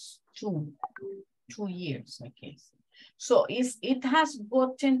years? 2 years, I guess. So it has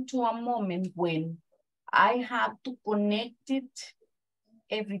gotten to a moment when I have to connect it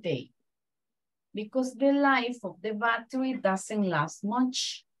every day because the life of the battery doesn't last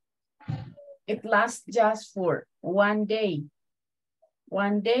much. It lasts just for 1 day.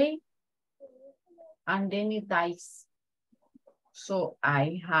 1 day, and then it dies. So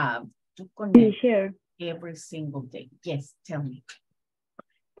I have to connect every single day. Yes, tell me.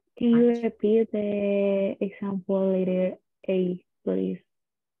 Can you repeat the example letter A, please?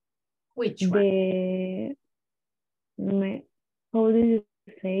 Which one? How do you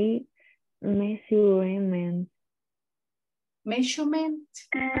say measurement? Measurement.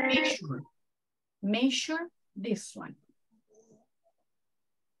 Measure this one.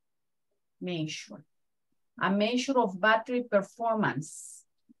 Measure. A measure of battery performance.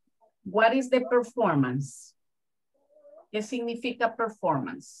 What is the performance? ¿Qué significa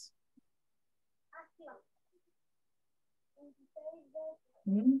performance?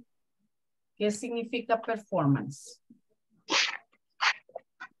 ¿Qué significa performance?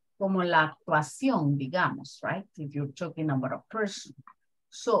 Como la actuación, digamos, right? If you're talking about a person.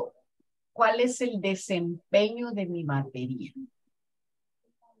 So, ¿cuál es el desempeño de mi batería?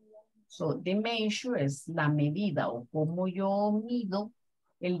 So, the measure es la medida o cómo yo mido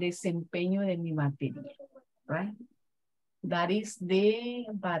el desempeño de mi batería, right? That is the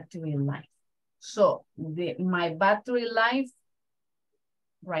battery life. So, my battery life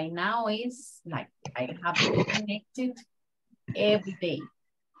right now is like I have to connect it every day.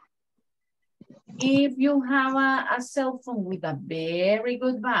 If you have a cell phone with a very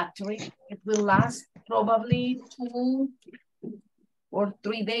good battery, it will last probably 2 or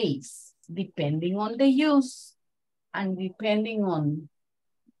 3 days, depending on the use and depending on,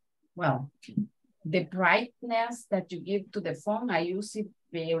 well, the brightness that you give to the phone. I use it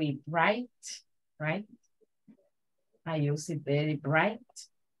very bright, right? I use it very bright.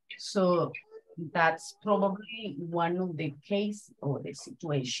 So that's probably one of the cases or the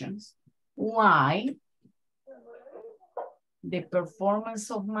situations why the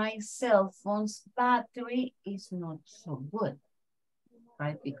performance of my cell phone's battery is not so good,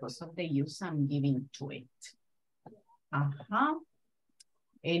 right? Because of the use I'm giving to it.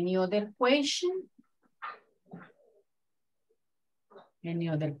 Any other question? Any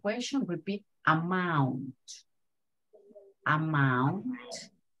other question? Repeat. Amount.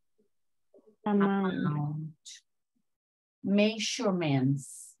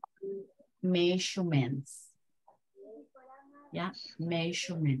 Measurements. Yeah,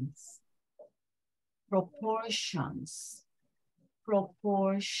 measurements. Proportions.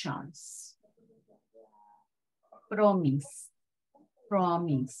 Promise.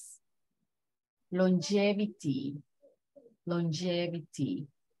 Longevity.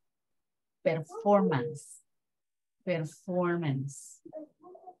 Performance.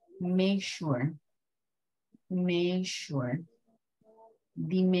 Measure.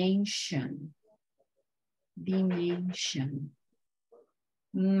 dimension, dimension,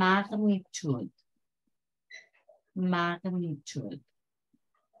 magnitude, magnitude,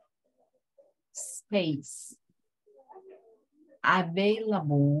 space,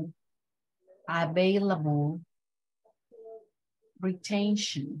 available, available,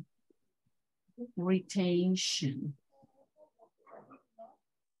 retention, retention,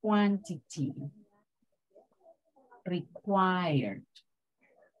 quantity, required,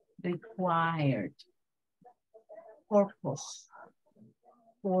 required, purpose,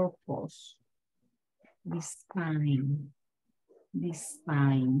 purpose, design,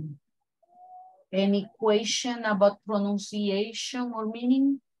 design. Any question about pronunciation or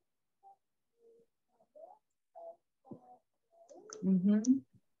meaning?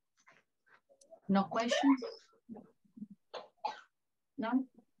 No questions? No?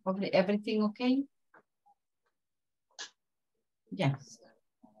 Okay, everything okay? Yes.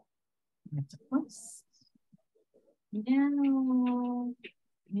 That's a plus. Yeah.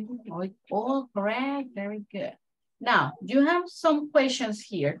 All correct, very good. Now, you have some questions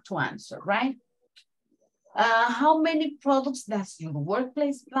here to answer, right? How many products does your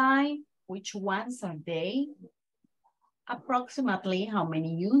workplace buy? Which ones are they? Approximately how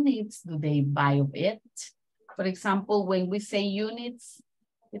many units do they buy of it? For example, when we say units,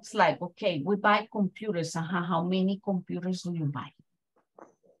 it's like, okay, we buy computers. How many computers do you buy?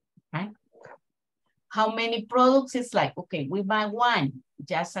 Right? How many products? It's like, okay, we buy one,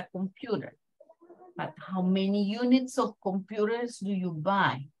 just a computer. But how many units of computers do you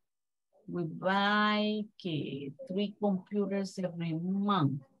buy? We buy 3 computers every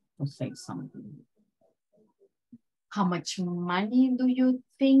month, to say something. How much money do you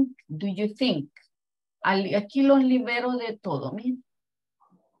think? Aquí los libero de todo, mira.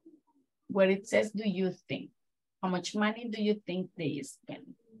 Where it says, do you think? How much money do you think they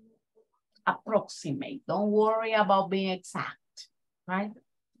spend? Approximate. Don't worry about being exact, right?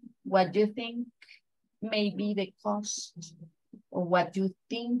 What do you think may be the cost, or what you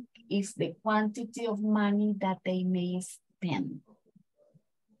think is the quantity of money that they may spend.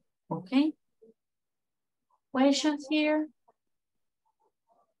 Okay? Questions here?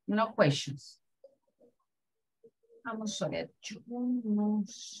 No questions. Vamos a ver, yo no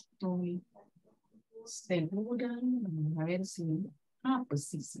estoy segura. A ver si... pues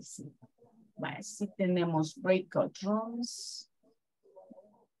sí, sí, sí. Vale, sí tenemos breakout rooms.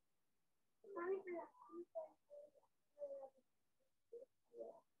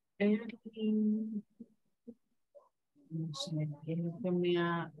 No sé qué es lo que me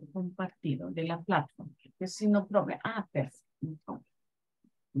ha compartido de la plataforma. Que si no problema. Perfecto.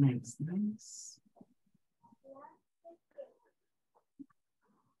 Nice, nice.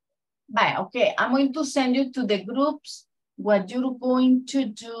 Bye, okay, I'm going to send you to the groups. What you're going to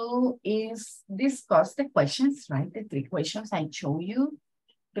do is discuss the questions, right? The 3 questions I showed you.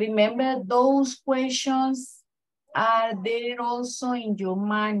 Remember, those questions are there also in your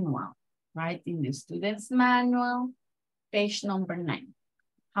manual, right? In the student's manual, page number 9.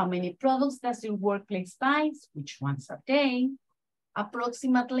 How many products does your workplace buy? Which ones are they?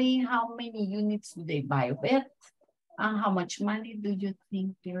 Approximately how many units do they buy of it? And how much money do you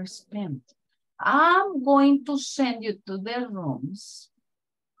think they're spent? I'm going to send you to the rooms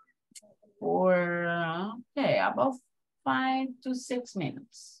for, okay, about 5 to 6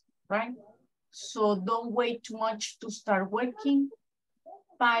 minutes, right? So don't wait too much to start working.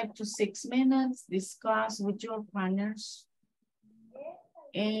 5 to 6 minutes, discuss with your partners.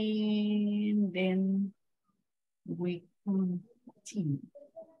 And then we continue.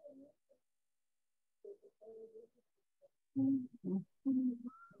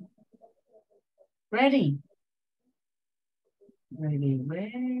 Ready? Ready,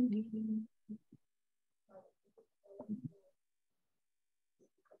 ready.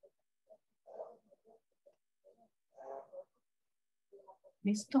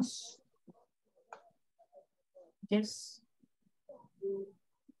 ¿Listos? Yes.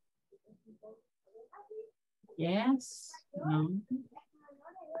 Yes. No.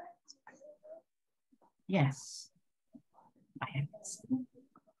 Yes.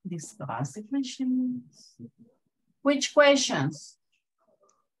 Discuss the questions. Which questions?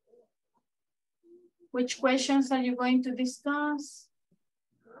 Which questions are you going to discuss?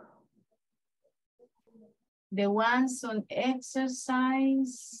 The ones on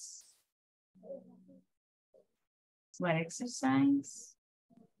exercise. What exercise?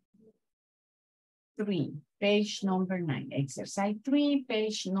 3, page number 9. Exercise 3,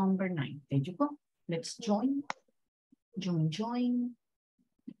 page number 9. There you go. Let's join. Join.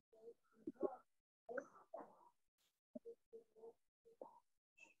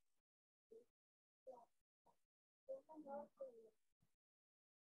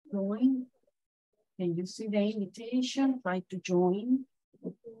 Join. Can you see the invitation? Try to join.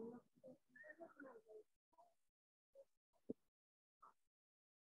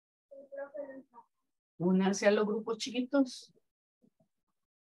 Únanse a los grupos chiquitos.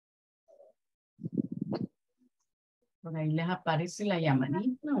 Por ahí les aparece la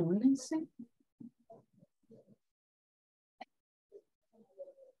llamadita, únanse.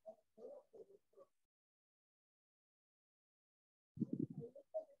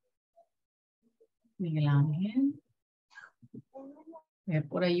 Miguel Ángel. Ve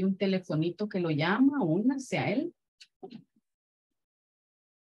por ahí un telefonito que lo llama, únanse a él.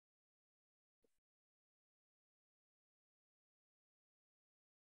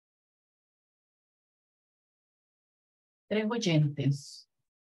 Tres oyentes.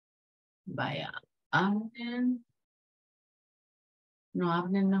 Vaya, Abner. No,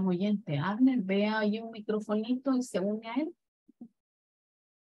 Abner no es oyente. Abner, vea ahí un microfonito y se une a él.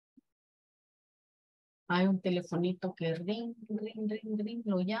 Hay un telefonito que ring, ring, ring, ring,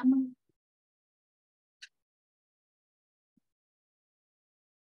 lo llaman.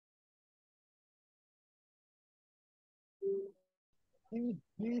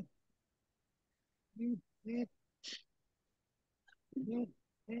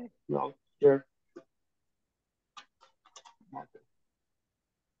 No, sure.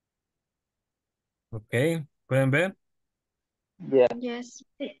 Ok, ¿pueden ver? Yeah. Yes.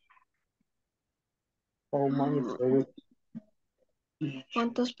 How many products?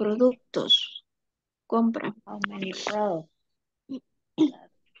 ¿Cuántos productos compra? How many products that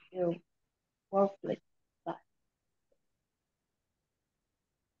your workplace buy?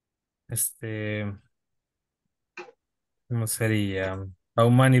 ¿Cómo sería? How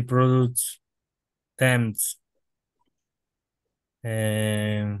many products temps?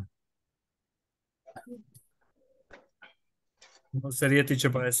 ¿Cómo sería,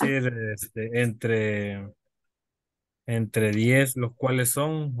 teacher, para decir entre 10 los cuales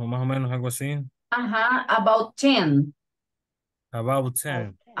son, o más o menos algo así? Ajá, about 10. About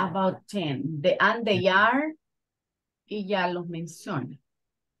 10. About 10. The and they are. Y ya los menciona.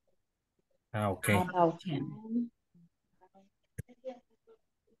 Ah, ok. About 10.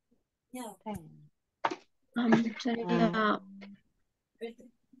 Sería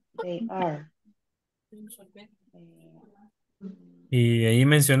They are. Y ahí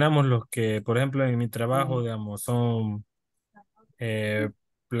mencionamos los que, por ejemplo, en mi trabajo, digamos, son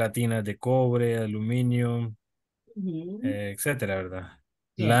platinas de cobre, aluminio, etcétera, ¿verdad?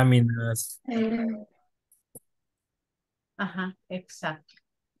 Yeah. Láminas. Ajá, exacto.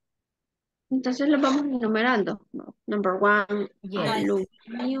 entonces lo vamos enumerando. Number one, Yes.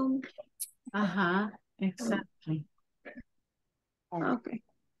 aluminum. Ajá, exacto. Okay.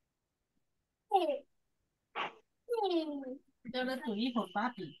 Ahora tu hijo,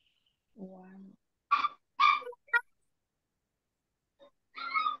 papi.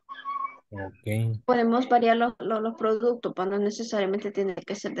 Ok. Podemos variar los productos, pero no necesariamente tiene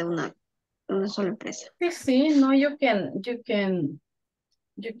que ser de una sola empresa. Sí, sí, no, you can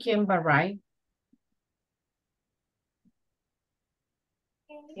vary.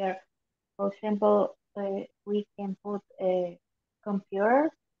 Here, for example, we can put a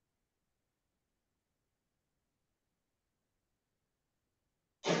computer.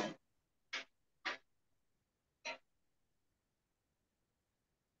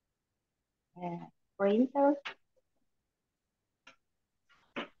 Printer.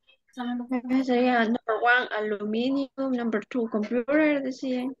 Sería number one, aluminum, number two, computer,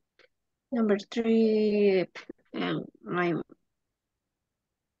 decía. Number three,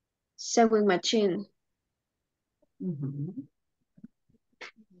 sewing machine.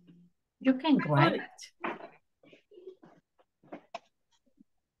 You can write.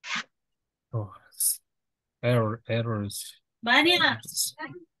 Oh, errors. Varias.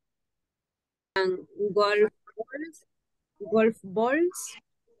 Golf balls.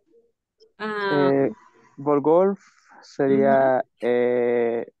 Ball golf sería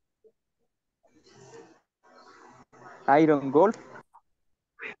iron golf,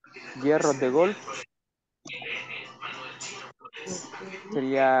 hierro de golf.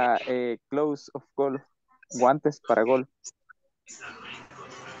 Sería gloves of golf, guantes para golf.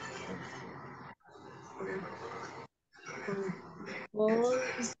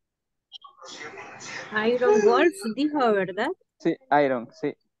 Iron golf, dijo, ¿verdad? Sí, iron,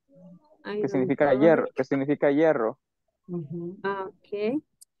 sí. Iron Que significa golf. hierro, que significa hierro. Ok.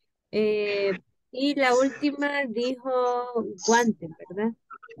 Y la última dijo guante, ¿verdad?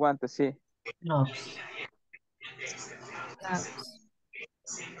 Guantes, sí. Gloves.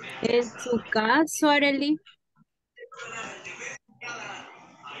 En su caso, Arely,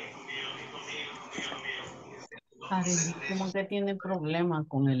 Arely, ¿cómo que tiene problema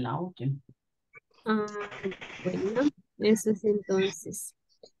con el audio? Ah, bueno, eso es entonces.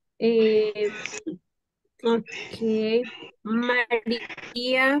 Eh, ok.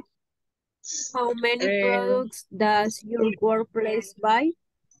 María, how many Um, products does your workplace buy?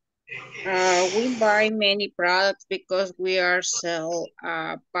 we buy many products because we are sell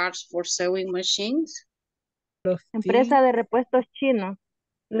parts for sewing machines. Empresa de repuestos chinos,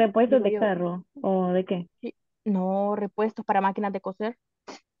 repuestos Digo de yo. carro, ¿o de qué? Sí. No, repuestos para máquinas de coser.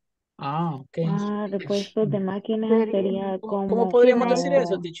 Ah, ok. Ah, repuestos de máquinas Sería sería ¿Cómo como podríamos decir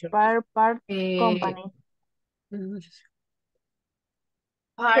eso, como teacher? part Eh, company. Buenas noches.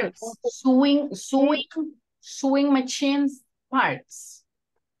 parts, sewing machines, parts.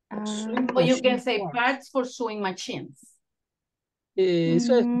 Ah, Or you can Machine say parts. parts for sewing machines.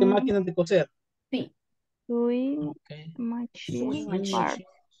 Eso es de mm, máquinas de coser. Sí, sewing Ok. machine sewing Sewing machine. part. machine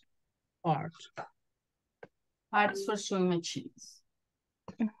parts. Parts for sewing machines.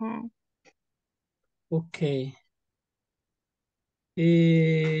 Ajá. Ok.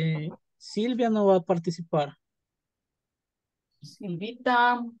 Silvia no va a participar.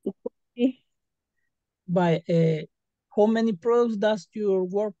 Silvita, Sí. Buy. How many products does your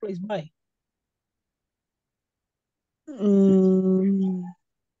workplace buy? Mm,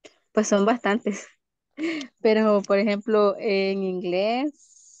 pues son bastantes. Pero, por ejemplo, en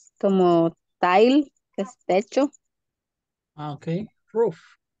inglés, como tile, que es techo, Ah, ok. Roof.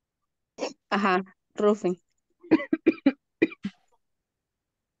 ajá, roofing.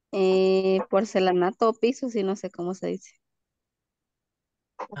 Porcelanato o piso, sí, no sé cómo se dice.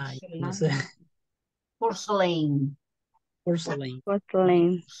 Ay, no sé. porcelain. Porcelain.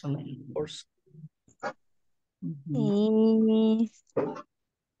 Porcelain. Porcelain. Porce- Ujú. Y,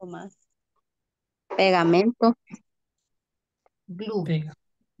 ¿qué más? Pegamento Glue Pega.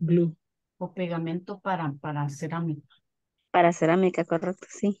 Glue. o pegamento para cerámica. para cerámica, correcto,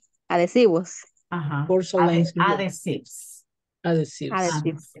 sí. Adhesivos. Ajá. Porcelain glue. Adhesives. Adhesives.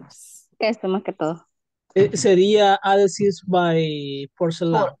 Adhesivos. Adhesives. Eso más que todo. Sería adhesives by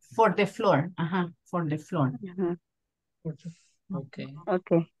porcelain. For the floor. Ajá. For the floor. Ajá. Okay.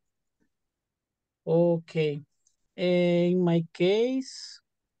 Ok. Okay. In my case,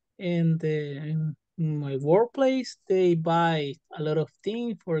 in my workplace, they buy a lot of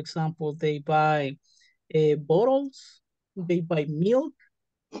things. For example, they buy bottles, they buy milk,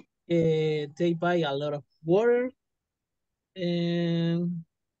 they buy a lot of water, and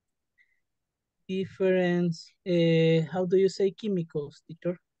different, how do you say chemicals,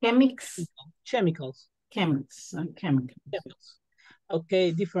 teacher? Chemics. Chemicals. Chemics. Chemicals. Chemicals.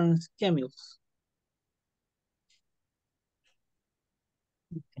 Okay, different chemicals.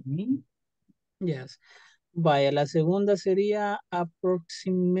 Okay. Yes. Vaya, la segunda sería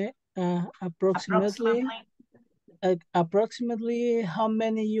approximately, approximately how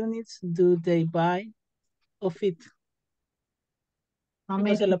many units do they buy of it? How Esa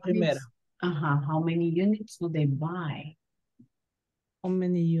many es la primera. units? How many units do they buy? How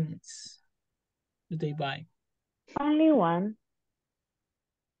many units do they buy? Only one.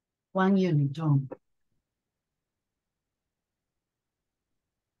 One unit, John.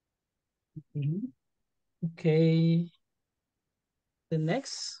 Okay. Okay. The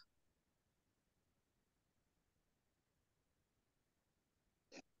next.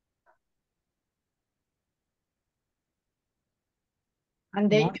 And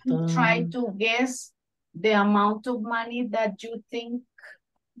then you Marta. try to guess the amount of money that you think.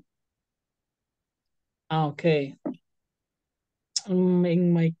 Okay.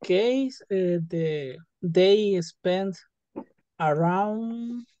 In my case, they spend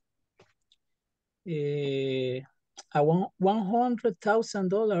around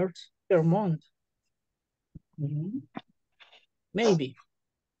 $100,000 per month, maybe.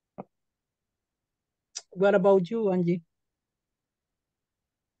 What about you, Angie?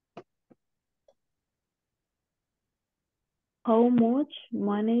 How much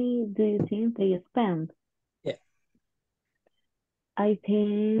money do you think they spend? Yeah. I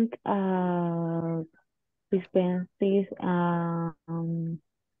think expenses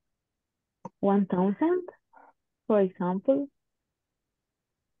 1,000, for example.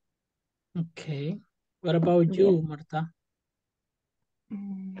 Okay. What about Yes. you, Marta?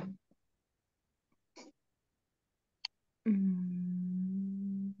 Mm,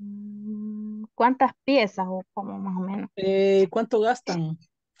 ¿Cuántas piezas o como más o menos? ¿Cuánto gastan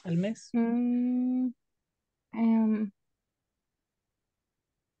al mes? Mm, em,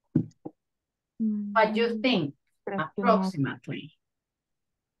 What you think, creo que unos approximately.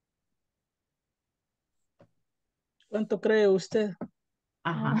 ¿Cuánto cree usted?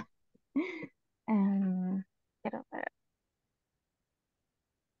 Ajá. em, creo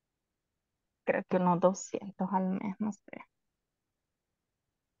que unos 200 al mes, no sé.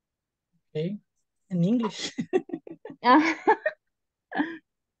 Okay. In English.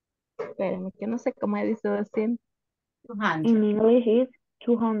 Espérame, que no sé cómo dice 200. 200. In English is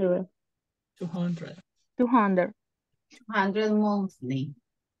 200. 200. 200. 200 monthly.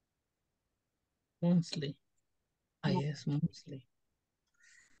 Monthly. Ah, yes, monthly.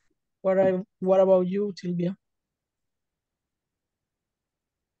 What about you, Silvia?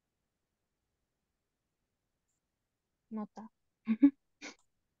 No está.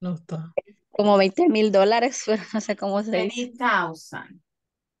 No está. Como $20,000, pero no sé cómo se dice. 20,000.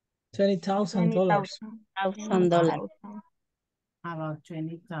 $20,000. $1,000. About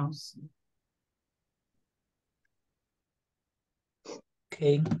 20,000.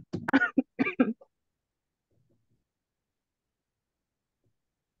 Okay.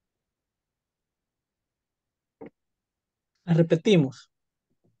 La repetimos.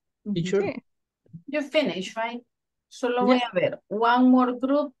 Teacher? Sí. You finish, right? Solo Yeah. voy a ver one more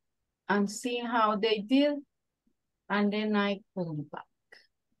group and see how they did. And then I pull back.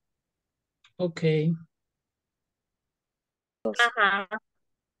 Okay. Ajá.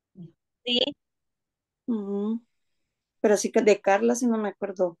 Sí. Ujú. Pero sí que de Carla sí no me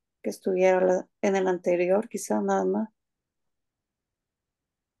acuerdo que estuviera en el anterior, quizá nada más.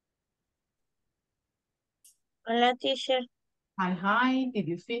 Hola, teacher. Hi, hi. Did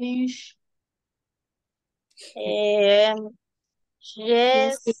you finish? Yes.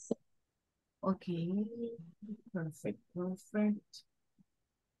 Okay. Perfect, perfect.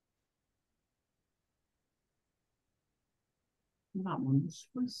 Vámonos,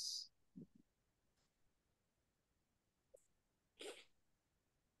 pues.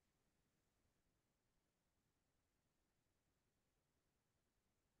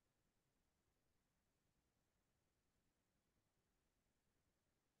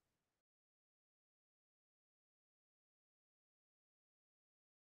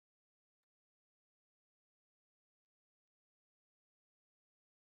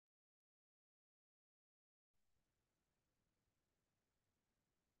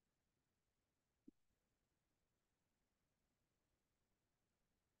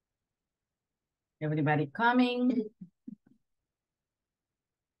 Everybody coming?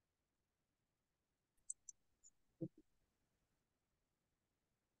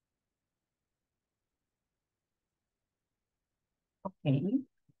 Okay.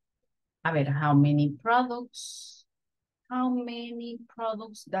 A ver, how many products? How many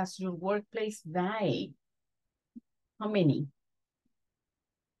products does your workplace buy? How many?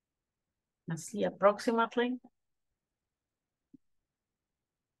 Let's see, approximately.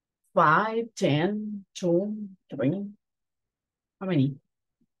 5, 10, 2, 3. How many?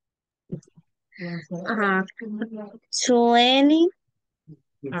 20. Around 20.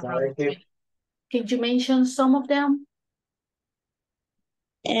 Can you mention some of them?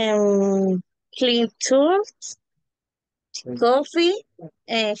 Clean tools, coffee,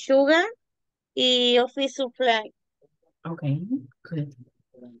 sugar, y office supply. Okay, good.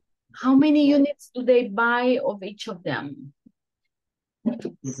 How many units do they buy of each of them?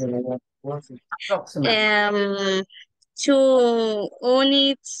 Approximately. 2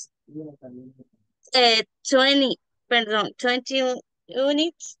 units, 20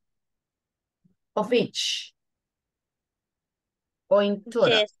 units. Of each? Or in total?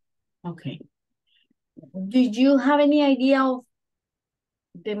 Yes. Okay. Did you have any idea of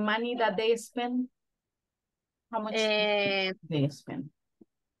the money that they spend? How much they spend?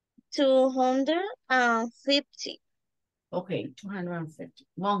 250. Okay, 250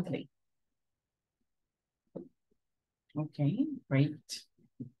 monthly. Okay, great.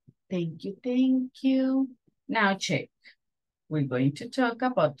 Thank you, thank you. Now check. We're going to talk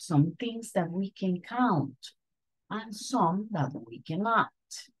about some things that we can count and some that we cannot.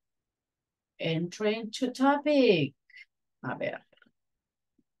 Enter into topic. A ver.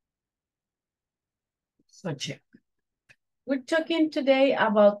 So check. We're talking today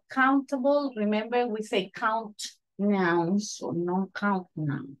about countable. Remember, we say count nouns or non-count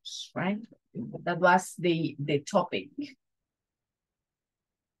nouns, right? That was the topic.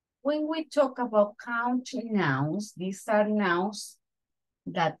 When we talk about count nouns, these are nouns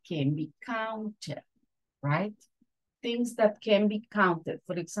that can be counted, right? Things that can be counted.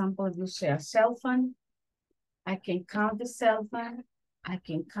 For example, if you say a cell phone, I can count the cell phone. I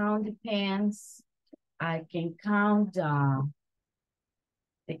can count the pens. I can count the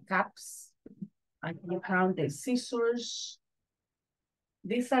cups. I can count the scissors.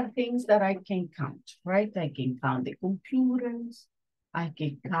 These are things that I can count, right? I can count the computers. I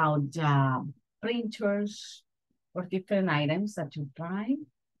can count printers or different items that you buy.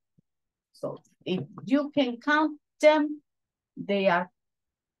 So if you can count them, they are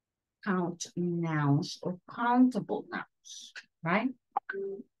count nouns or countable nouns, right?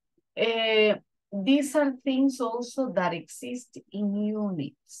 These are things also that exist in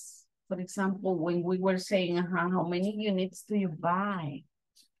units. For example, when we were saying, how many units do you buy?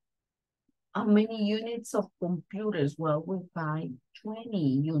 How many units of computers? Well, we buy 20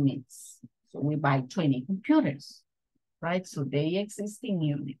 units. So we buy 20 computers, right? So they exist in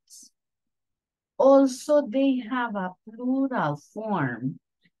units. Also, they have a plural form.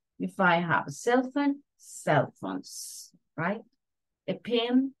 If I have a cell phone, cell phones, right? A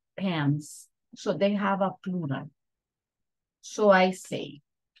pen, pens. So they have a plural. So I say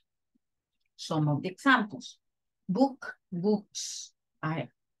some of the examples. Book, books. I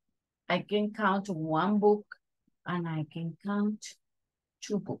can count one book and I can count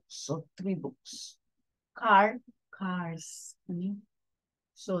 2 books or 3 books. Car, cars.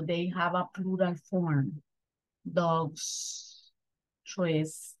 So they have a plural form. Dogs,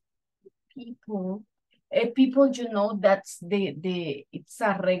 trees, people. People, you know, that's it's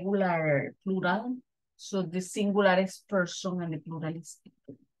a regular plural. So the singular is person and the plural is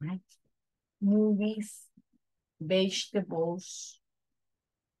people, right? Movies, vegetables,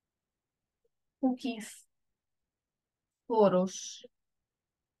 cookies, photos,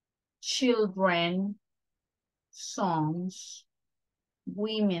 children, songs,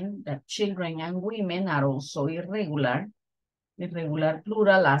 women, that children and women are also irregular. Irregular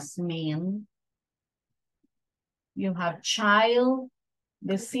plural as men. You have child,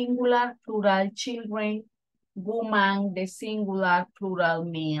 the singular, plural children, woman, the singular, plural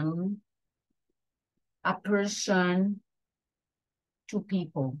men, a person, 2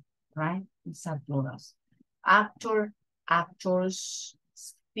 people, right? These are plurals. Actor, actors,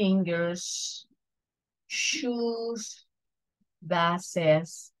 fingers, shoes,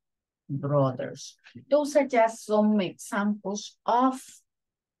 vases, brothers. Those are just some examples of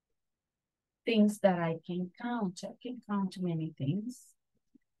things that I can count. I can count many things.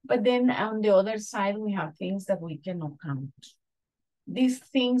 But then on the other side, we have things that we cannot count. These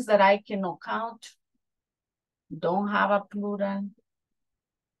things that I cannot count don't have a plural.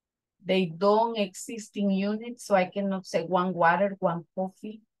 They don't exist in units, so I cannot say 1 water, 1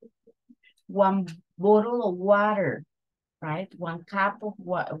 coffee, 1 bottle of water, right? 1 cup of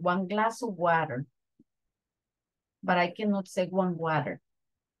water, 1 glass of water. But I cannot say 1 water.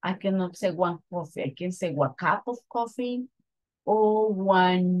 I cannot say 1 coffee. I can say 1 cup of coffee or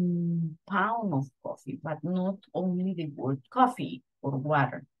 1 pound of coffee, but not only the word coffee or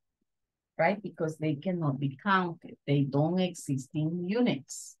water, right? Because they cannot be counted. They don't exist in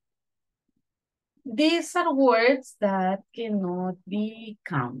units. These are words that cannot be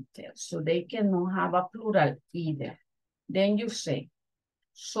counted, so they cannot have a plural either. Then you say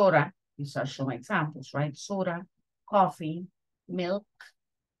soda, these are some examples, right? Soda, coffee, milk,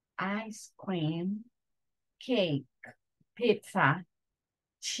 ice cream, cake, pizza,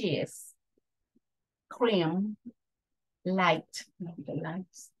 cheese, cream, light, the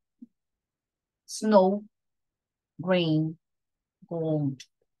lights, snow, rain, gold,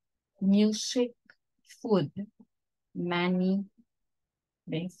 music, food, money,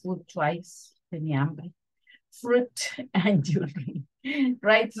 then food twice, tenía hambre, fruit, and jewelry,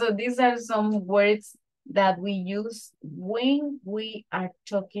 right? So these are some words that we use when we are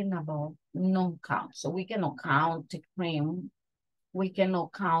talking about non-count. So we cannot count the cream, we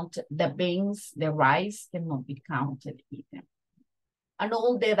cannot count the beans, the rice cannot be counted either. And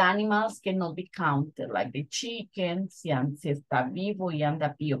all dead animals cannot be counted, like the chicken, si está vivo y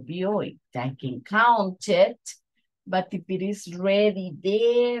anda pío pío, I can count it. But if it is ready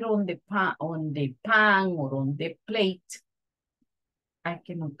there on the pan or on the plate, I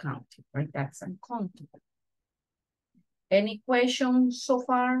cannot count it, right? That's uncountable. Any questions so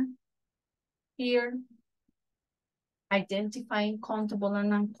far here? Identifying countable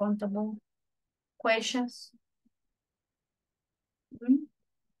and uncountable questions?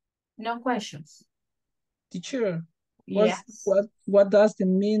 No questions. Teacher, Yes. what does it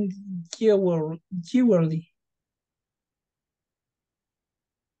mean jewelry?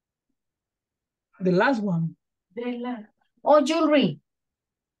 The last one. Oh, jewelry.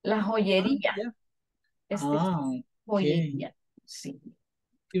 La joyería. Yeah. Joyería, sí.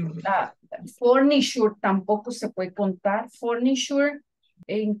 Furniture tampoco se puede contar. Furniture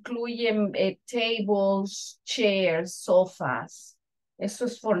incluye tables, chairs, sofas. Eso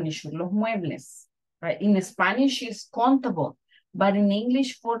es furniture, los muebles. Right? In Spanish is countable, but in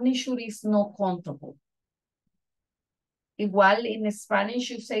English furniture is not countable. Igual in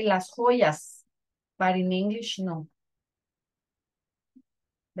Spanish you say las joyas, but in English no.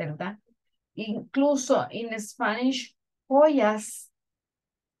 ¿Verdad? Incluso en Spanish, joyas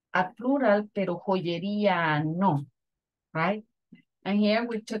are plural, pero joyería no, right? And here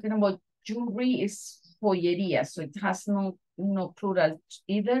we're talking about jewelry is joyería, so it has no plural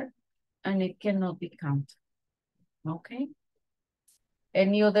either, and it cannot be counted. Okay.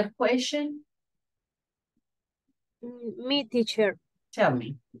 Any other question? Me, teacher. Tell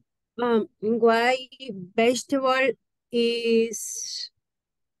me. Why vegetable is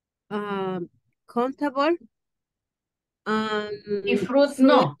countable? If fruit,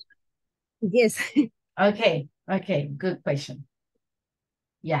 no. Yes. Okay, good question.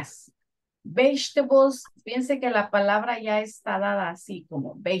 Yes. Vegetables, piense que la palabra ya está dada así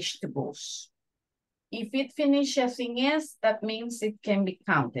como vegetables. If it finishes in S, that means it can be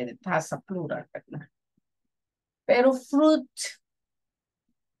counted. It has a plural, ¿verdad? Pero fruit,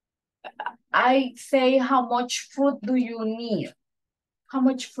 I say, how much fruit do you need? How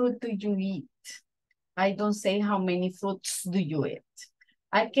much fruit do you eat? I don't say how many fruits do you eat.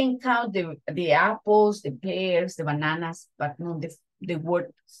 I can count the apples, the pears, the bananas, but not the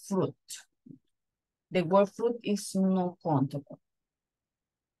word fruit. The word fruit is not countable.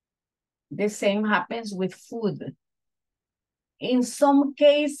 The same happens with food. In some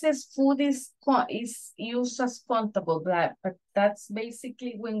cases, food is used as countable, but that's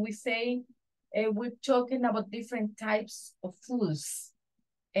basically when we say we're talking about different types of foods.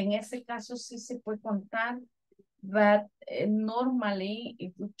 En ese caso sí se puede contar, but normally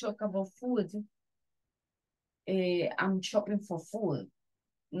if we talk about food, I'm shopping for food.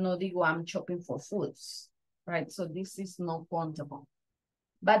 No digo I'm shopping for foods, right? So this is not countable.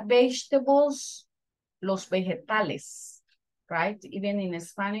 But vegetables, los vegetales, right? Even in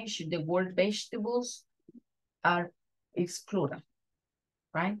Spanish, the word vegetables is plural,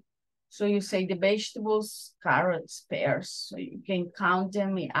 right? So you say the vegetables, carrots, pears, so you can count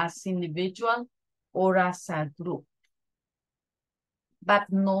them as individual or as a group.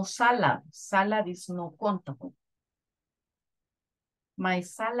 But no salad. Salad is not countable. My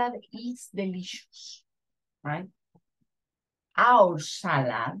salad is delicious, right? Our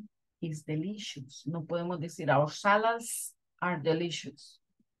salad is delicious. No podemos decir our salads are delicious,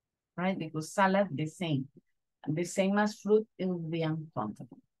 right? Because salad, the same as fruit, it will be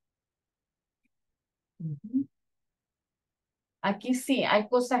uncountable. Aquí sí, hay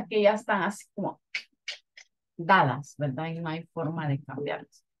cosas que ya están así como dadas, ¿verdad? Y no hay forma de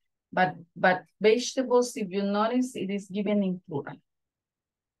cambiarlas. But vegetables, if you notice, it is given in plural.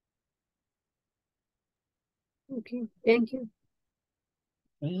 Okay, thank you.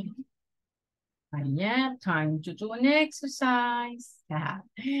 Okay. Yeah, time to do an exercise.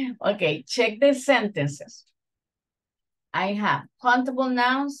 Okay, check the sentences. I have countable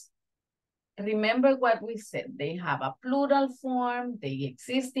nouns. Remember what we said. They have a plural form, they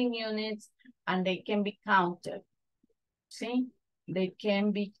exist in units, and they can be counted. See? They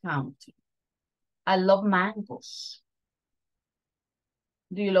can be counted. I love mangoes.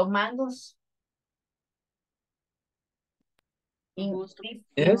 Do you love mangoes? In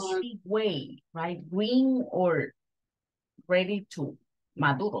this way, right? Green or ready to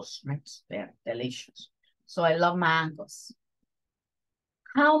maduros, right? They're delicious. So I love mangoes.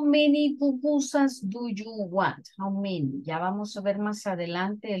 How many pupusas do you want? How many? Ya vamos a ver más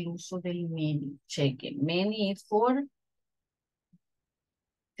adelante el uso del many. Check it. Many is for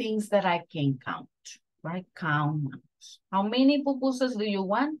things that I can count, right? Count. How many pupusas do you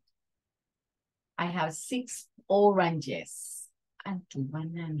want? I have 6 oranges and 2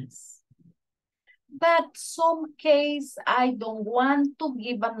 bananas. But some case I don't want to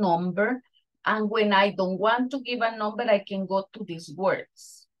give a number, and when I don't want to give a number, I can go to these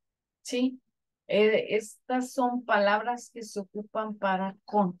words. ¿Sí? Estas son palabras que se ocupan para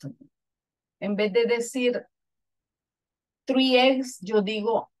contar. En vez de decir 3 eggs, yo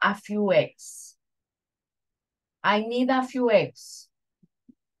digo a few eggs. I need a few eggs.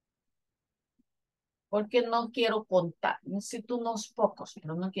 Porque no quiero contar. Necesito unos pocos,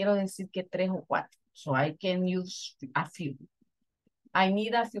 pero no quiero decir que 3 o 4. So I can use a few. I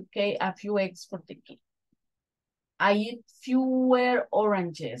need a few eggs for the cake. I eat fewer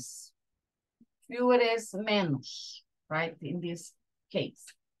oranges. Fewer es menos, right? In this case.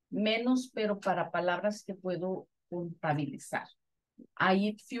 Menos, pero para palabras que puedo contabilizar. I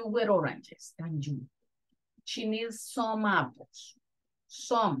eat fewer oranges than you. She needs some apples.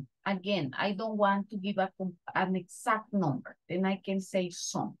 Some, again, I don't want to give an exact number. Then I can say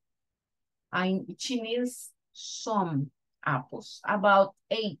some. She needs some apples, about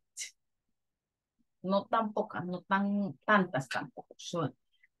 8. No tan pocas, no tantas tampoco. So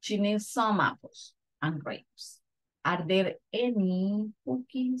she needs some apples and grapes. Are there any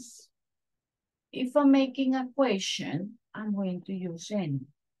cookies? If I'm making a question, I'm going to use any,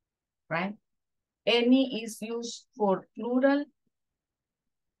 right? Any is used for plural,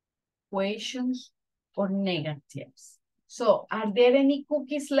 questions, or negatives. So are there any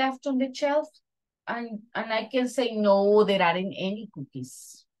cookies left on the shelf? And I can say, no, there aren't any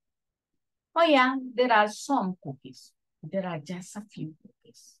cookies. Oh yeah, there are some cookies. There are just a few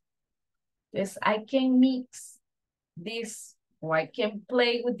cookies. Yes, I can mix this, or I can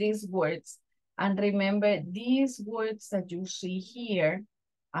play with these words. And remember, these words that you see here,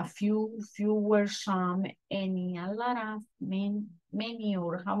 a few, fewer, some, any, a lot of, many,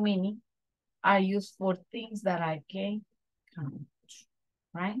 or how many, are used for things that I can count,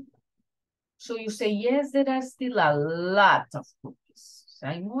 right? So you say, yes, there are still a lot of cookies.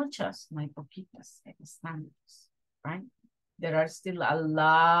 Hay muchas, no hay poquitas, hay bastantes, right? There are still a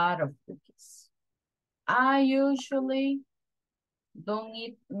lot of cookies. I usually don't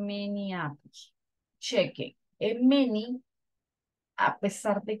eat many apples. Check it. Many, a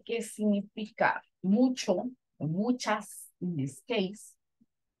pesar de que significa mucho, muchas, in this case,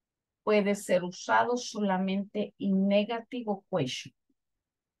 puede ser usado solamente in negative question.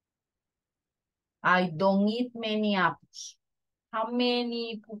 I don't eat many apples. How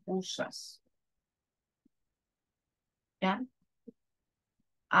many pupusas? Yeah.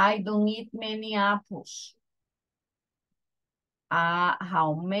 I don't eat many apples.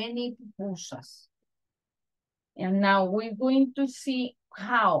 How many pupusas? And now we're going to see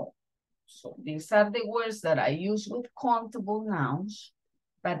how. So these are the words that I use with countable nouns,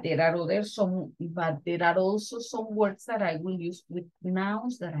 but there are also some words that I will use with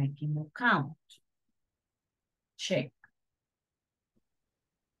nouns that I cannot count. Check.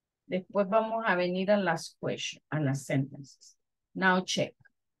 Después vamos a venir a las questions, a las sentences. Now check.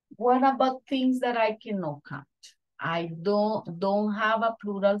 What about things that I cannot count? I don't have a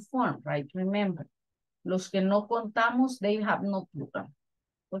plural form, right? Remember, los que no contamos, they have no plural.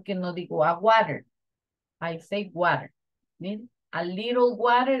 Porque no digo a water. I say water. Miren, a little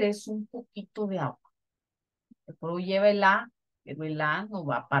water es un poquito de agua. Pero lleva el A, pero el A no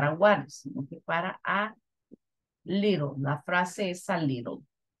va para water, sino que para a little. La frase es a little.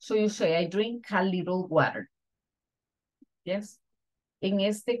 So you say, I drink a little water. Yes. En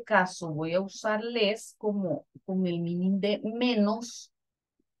este caso voy a usar less como con el meaning de menos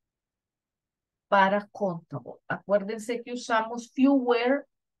para countable. Acuérdense que usamos fewer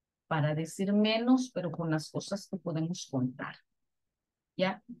para decir menos, pero con las cosas que podemos contar.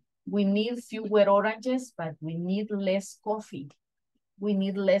 ¿Ya? We need fewer oranges, but we need less coffee. We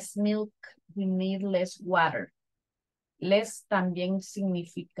need less milk. We need less water. Less también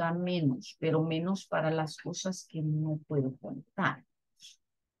significa menos, pero menos para las cosas que no puedo contar.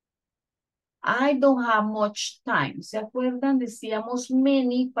 I don't have much time. ¿Se acuerdan? Decíamos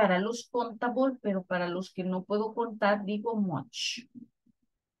many para los contable, pero para los que no puedo contar digo much.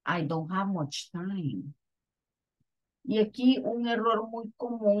 I don't have much time. Y aquí un error muy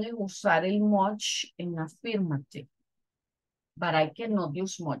común es usar el much en affirmative. But I cannot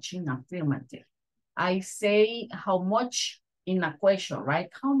use much in affirmative. I say how much in a question, right?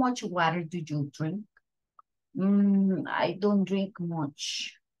 How much water do you drink? I don't drink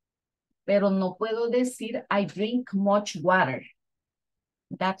much. Pero no puedo decir I drink much water.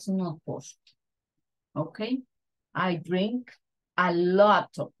 That's not possible. Okay? I drink a lot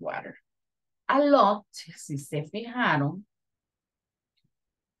of water. A lot, si se fijaron,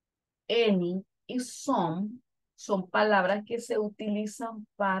 any y some son palabras que se utilizan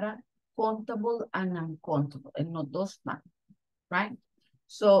para countable and uncountable en los dos van, right?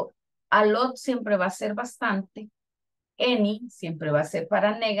 So, a lot siempre va a ser bastante. Any siempre va a ser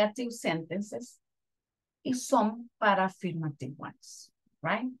para negative sentences y some para affirmative ones,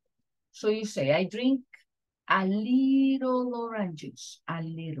 right? So you say, I drink a little orange juice, a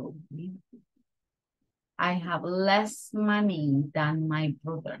little. I have less money than my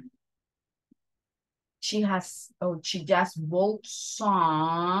brother. She just bought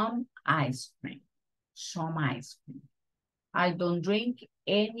some ice cream, I don't drink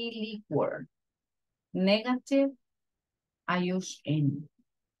any liquor. Negative, I use any.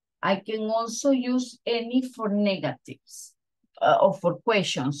 I can also use any for negatives or for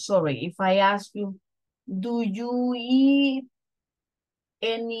questions. Sorry, if I ask you, do you eat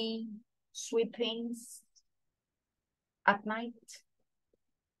any sweet things at night?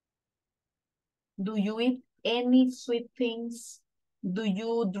 Do you eat any sweet things? Do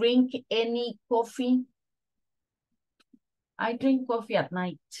you drink any coffee? I drink coffee at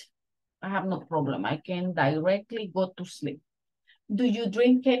night. I have no problem. I can directly go to sleep. Do you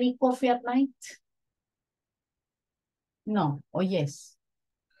drink any coffee at night? No, or yes?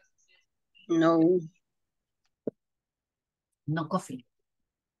 No. No coffee.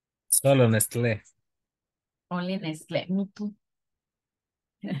 Solo Nestlé. Only Nestlé. Me too.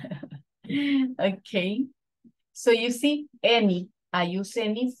 Okay. So you see, any. I use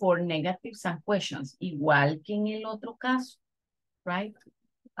any for negatives and questions. Igual que en el otro caso, right?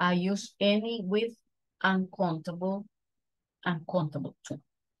 I use any with uncountable too.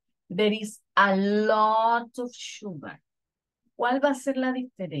 There is a lot of sugar. ¿Cuál va a ser la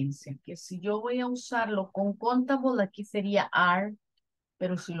diferencia? Que si yo voy a usarlo con countable, aquí sería are,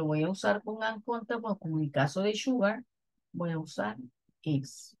 pero si lo voy a usar con uncountable, como en el caso de sugar, voy a usar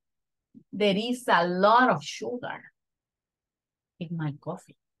is. There is a lot of sugar in my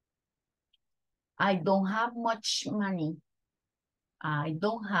coffee. I don't have much money. I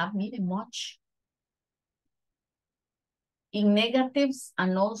don't have much. In negatives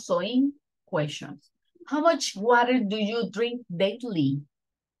and also in questions. How much water do you drink daily?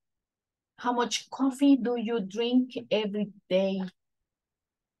 How much coffee do you drink every day?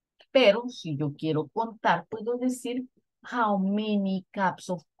 Pero si yo quiero contar, puedo decir how many cups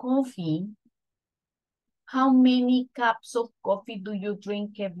of coffee? How many cups of coffee do you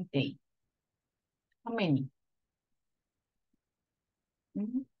drink every day? How many?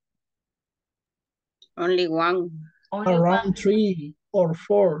 Only one. Only Around one. 3 or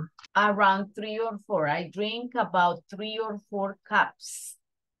 4. Around 3 or 4. I drink about 3 or 4 cups.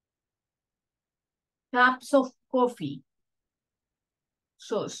 Cups of coffee.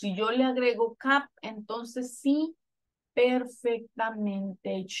 So, si yo le agrego cup, entonces sí,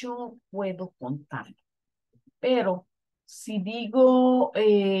 perfectamente yo puedo contar. Pero si digo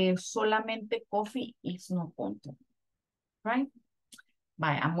solamente coffee, it's no contable. Right?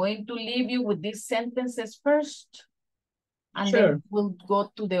 Bye. I'm going to leave you with these sentences first. And Sure. then we'll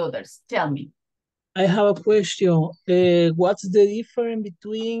go to the others. Tell me. I have a question. What's the difference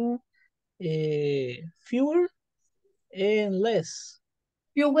between fewer and less?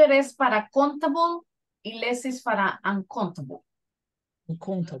 Fewer es para countable y less es para uncountable.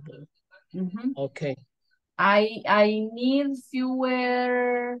 Uncountable. Okay. I need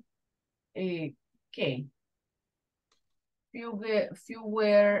fewer, ¿qué?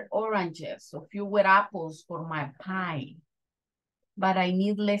 Fewer oranges or fewer apples for my pie. But I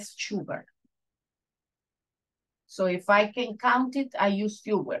need less sugar. So if I can count it, I use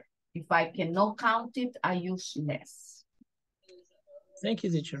fewer. If I cannot count it, I use less. Thank you,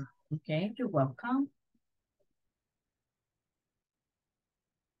 teacher. Okay, you're welcome.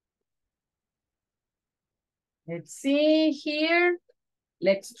 Let's see here.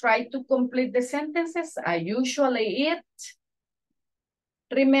 Let's try to complete the sentences. I usually eat.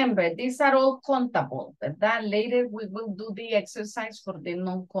 Remember, these are all countable. That later we will do the exercise for the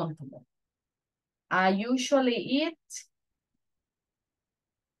non-countable. I usually eat.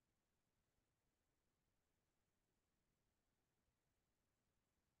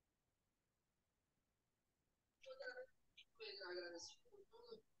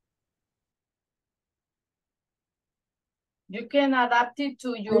 You can adapt it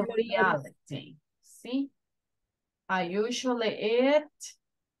to your reality. See? I usually eat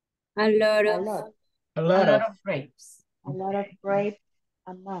A lot A of. lot. A a lot lot of. of grapes. A lot of grapes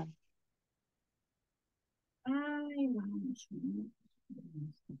a month.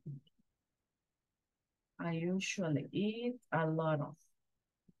 I usually eat a lot of.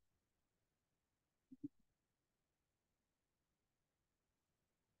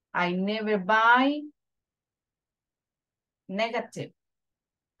 I never buy negative.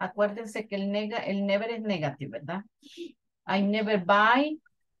 Acuérdense que el never es negative, ¿verdad? I never buy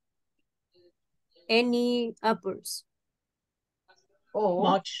Any apples. or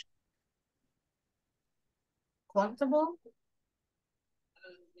Much. countable.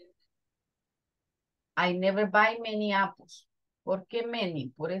 I never buy many apples. ¿Por qué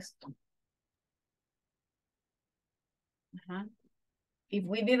many? Por esto. If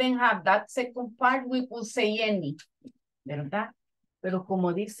we didn't have that second part, we would say any, ¿verdad? Pero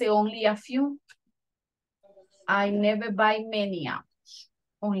como dice only a few, I never buy many apples.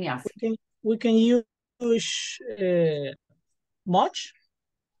 Only a few. We can use much.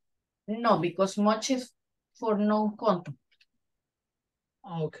 No, because much is for non-countable.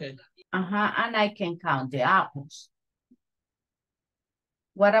 Okay. And I can count the apples.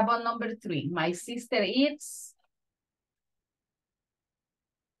 What about number 3? My sister eats.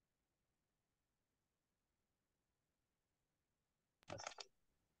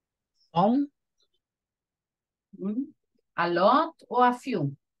 A lot or a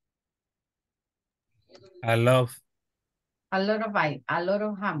few? I love. A lot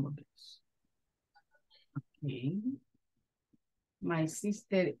of hamburgers. Okay. My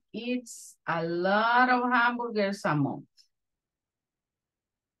sister eats a lot of hamburgers a month.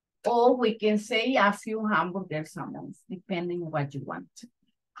 Or we can say a few hamburgers a month, depending on what you want.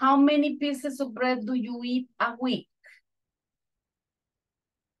 How many pieces of bread do you eat a week?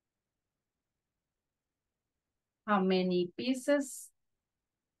 How many pieces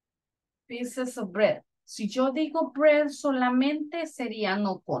of bread? Si yo digo bread solamente sería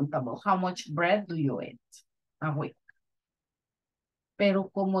no contable. How much bread do you eat a week? Pero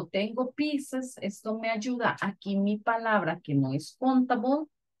como tengo pieces, esto me ayuda a que mi palabra que no es contable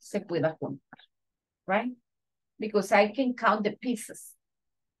se pueda contar, right? Because I can count the pieces.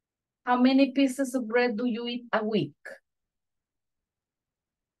 How many pieces of bread do you eat a week?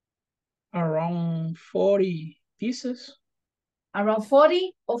 Around 40 pieces. Around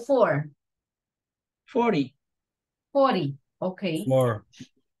 40 or 4? 40. 40, okay. 4.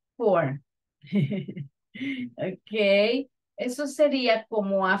 4. Okay. Eso sería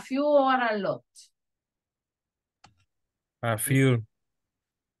como a few or a lot. A few.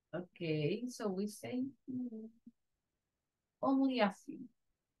 Okay, so we say only a few.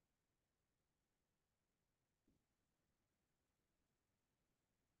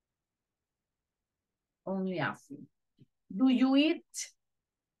 Only a few. Do you eat?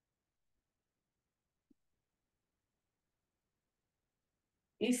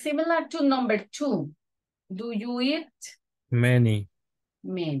 It's similar to number 2. Do you eat? Many.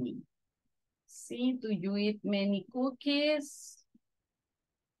 Many. See, do you eat many cookies?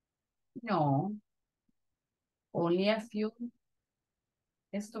 No. Only a few.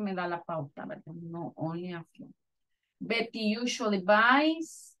 Esto me da la pauta, ¿verdad? No, only a few. Betty usually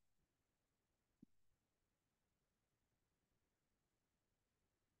buys.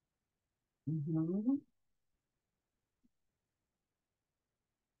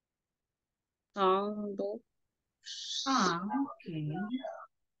 Some books. Okay.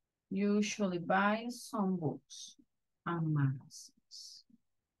 Usually buys some books and magazines.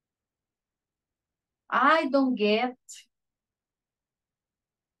 I don't get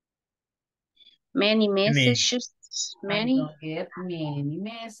Many messages. I don't get many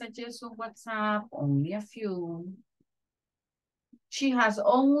messages on WhatsApp, only a few. She has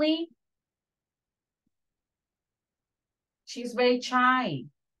only, she's very shy.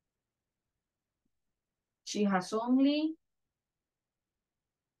 She has only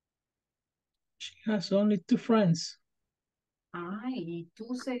 2 friends. Ay, ¿y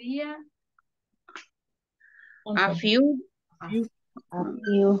tú sería? A few. A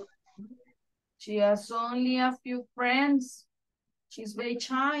few. She has only a few friends. She's very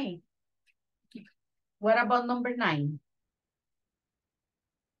shy. What about number 9?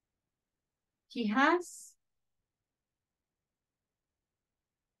 He has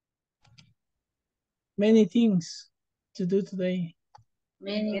Many things to do today.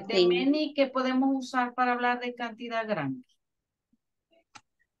 Many de things. many que podemos usar para hablar de cantidad grande.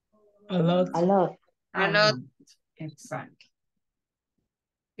 A lot. A lot. A lot. Exacto.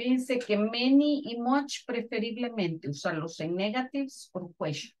 Fíjense que many y much preferiblemente usarlos en negatives por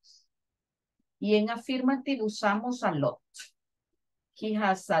questions. Y en affirmative usamos a lot. He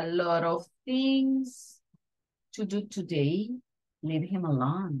has a lot of things to do today. Leave him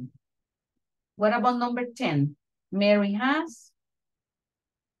alone. What about number 10? Mary has?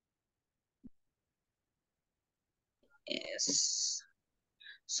 Yes.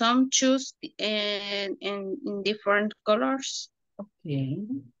 Some shoes in different colors. Okay.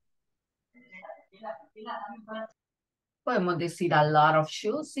 Podemos decir a lot of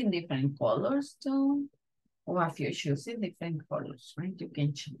shoes in different colors too. Or a few shoes in different colors, right? You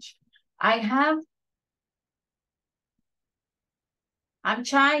can change. I'm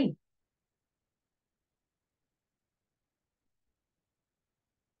shy.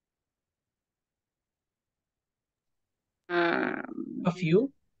 A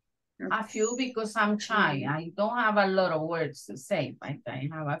few. A few because I'm shy. I don't have a lot of words to say, but I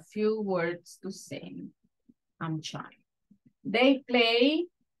have a few words to say. I'm shy. They play.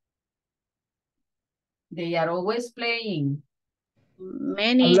 They are always playing.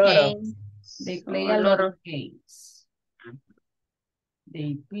 Many games. They play a lot of games.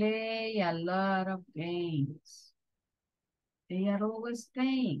 They play a lot of games. They are always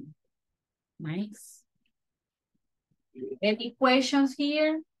playing. Nice. Any questions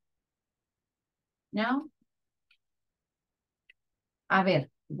here? No? A ver,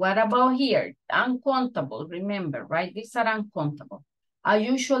 what about here? Uncountable, remember, right? These are uncountable. I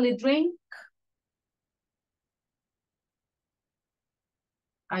usually drink.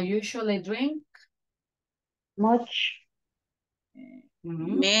 Much.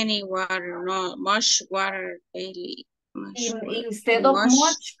 Many water, not much water daily. Much. Instead of Much.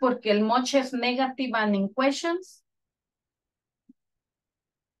 much, porque el much es negative and in questions.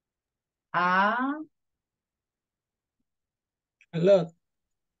 Ah, A lot.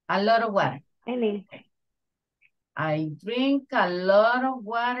 a lot of water. Any. I drink a lot of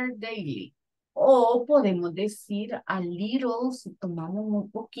water daily. O podemos decir a little si tomamos muy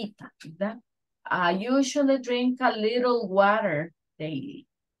poquita, ¿verdad? I usually drink a little water daily.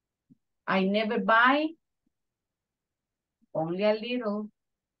 I never buy, only a little.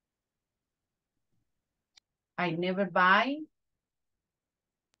 I never buy.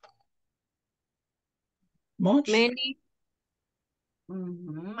 Much. Many.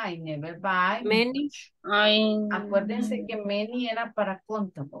 I never buy. Many. Much. Acuérdense que many era para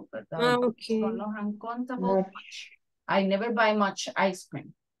contable, ¿verdad? Okay. Son los uncountable. Much. Much. I never buy much ice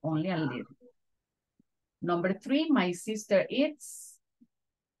cream, only a little. Number 3, my sister eats.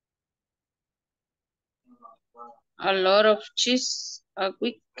 A lot of cheese a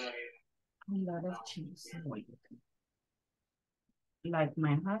week. A lot of cheese a week. Like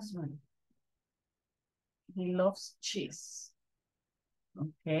my husband. He loves cheese.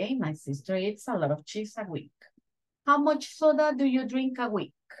 Okay, my sister eats a lot of cheese a week. How much soda do you drink a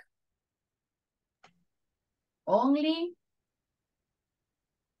week? Only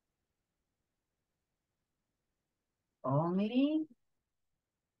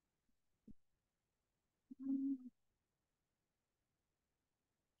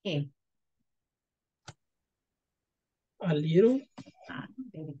 ¿qué? A little.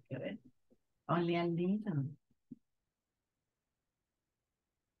 Very good. Only a little.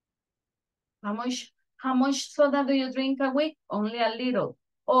 How much soda do you drink a week? Only a little.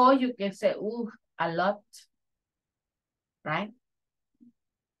 Or you can say, a lot. Right?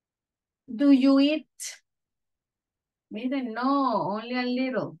 Do you eat? Miren, no, only a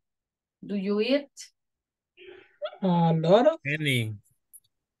little. Do you eat? A lot of. Many.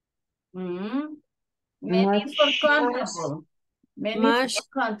 Many Much. for countable. Many Much.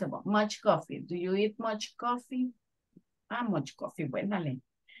 for countable. Much coffee. Do you eat much coffee? Much coffee. Buenale.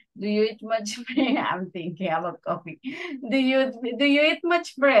 Do you eat much bread? I'm thinking about coffee. Do you eat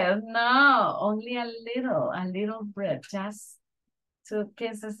much bread? No, only a little bread. Just 2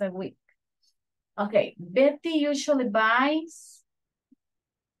 pieces a week. Okay, Betty usually buys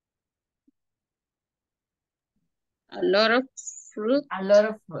A lot of fruit. a lot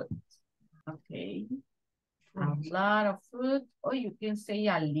of fruit. Okay. A lot of fruit, or you can say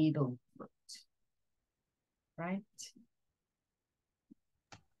a little fruit. Right?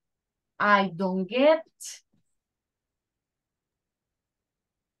 I don't get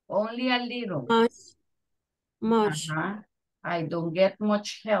only a little. Much. I don't get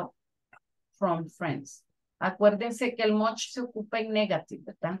much help from friends. Acuérdense que el much se ocupa en negative,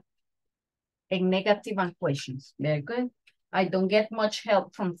 ¿verdad? En negative and questions. Very good. I don't get much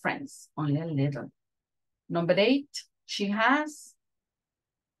help from friends. Only a little. Number 8, she has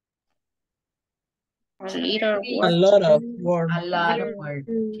A little A lot of work. a lot of work.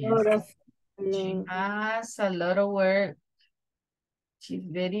 She Lot has a lot of work. She's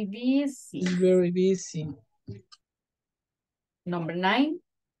very busy. Very busy. Number 9.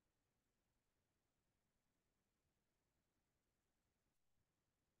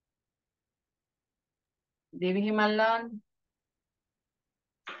 Leave him alone.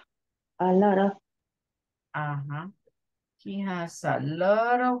 A lot of. He has a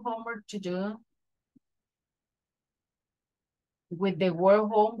lot of homework to do. With the word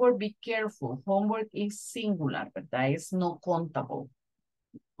homework, be careful. Homework is singular, ¿verdad? Es no contable.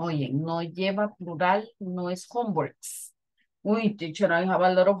 Oye, no lleva plural, no es homeworks. Uy, teacher, I have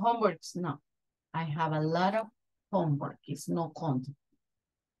a lot of homeworks. No, I have a lot of homework. It's no contable.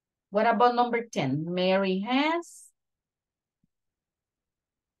 What about number 10? Mary has.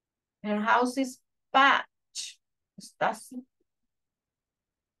 Her house is packed. Está así.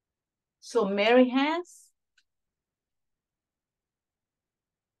 So Mary has.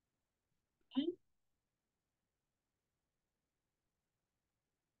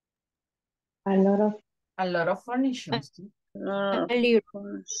 A lot of furniture.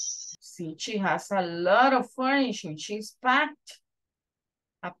 Sí, she has a lot of furniture. She's packed.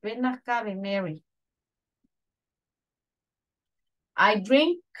 Apenas cabe, Mary. I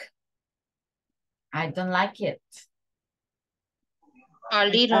drink. I don't like it. A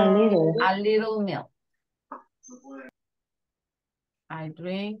little milk. I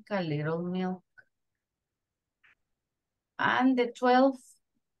drink a little milk. And the 12,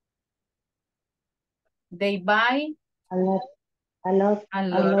 they buy A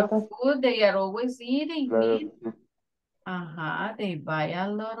lot of food. They are always eating. They buy a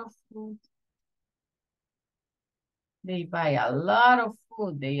lot of food. They buy a lot of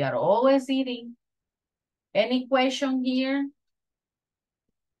food. They are always eating. Any question here?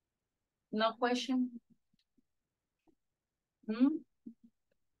 No question? Hmm?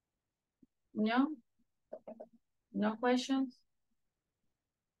 No? No questions?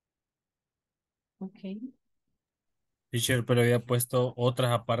 Okay. Teacher, pero había puesto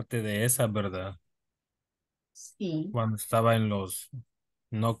otras aparte de esas, ¿verdad? Sí. Cuando estaba en los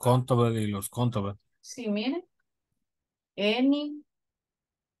no countable y los countable. Sí, miren. Any.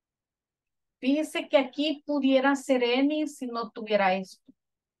 Fíjese que aquí pudiera ser any si no tuviera esto.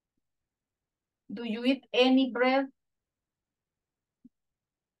 Do you eat any bread?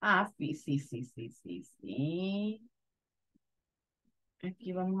 Ah, sí, sí, sí, sí, sí, sí.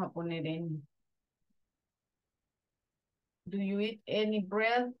 Aquí vamos a poner any. Do you eat any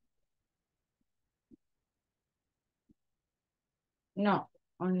bread? No,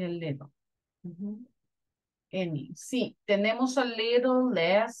 only a little. Any. Sí, tenemos a little,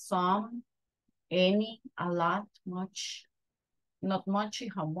 less, some, any, a lot, much, not much y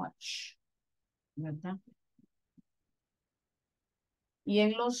how much. ¿Verdad? Y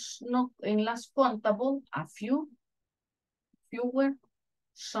en los, no, en las contable, a few, fewer,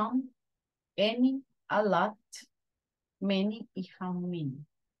 some, any, a lot, many y how many.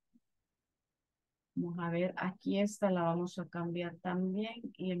 Vamos a ver, aquí esta la vamos a cambiar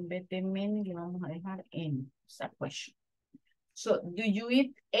también y en vez de many le vamos a dejar any. It's a question. So, do you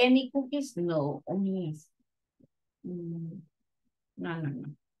eat any cookies? No, only. No, no,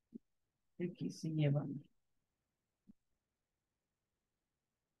 no. Aquí se llevan.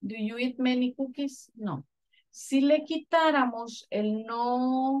 Do you eat many cookies? No. Si le quitáramos el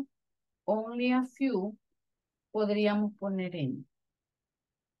no, only a few, podríamos poner en.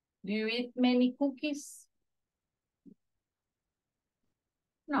 Do you eat many cookies?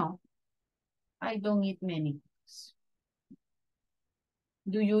 No. I don't eat many cookies.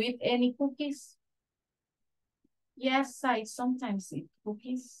 Do you eat any cookies? Yes, I sometimes eat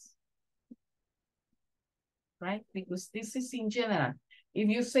cookies. Right? Because this is in general. If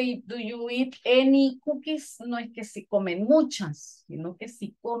you say, do you eat any cookies? No es que si comen muchas, sino que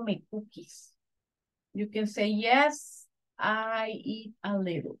si come cookies. You can say, yes, I eat a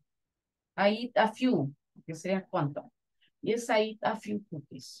little. I eat a few, que sería cuánto. Yes, I eat a few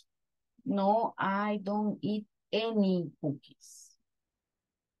cookies. No, I don't eat any cookies.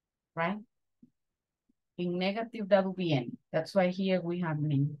 Right? In negative, that would be any. That's why here we have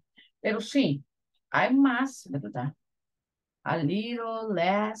many. Pero sí, hay más, ¿verdad? A little,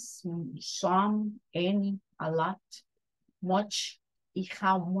 less, some, any, a lot, much, y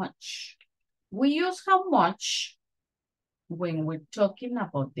how much. We use how much when we're talking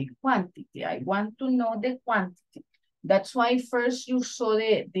about the quantity. I want to know the quantity. That's why first you saw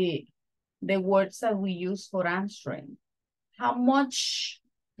the words that we use for answering. How much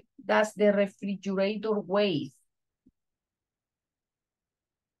does the refrigerator weigh?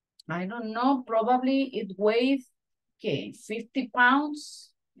 I don't know, probably it weighs, okay, 50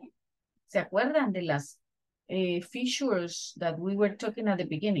 pounds. ¿Se acuerdan de las features that we were talking at the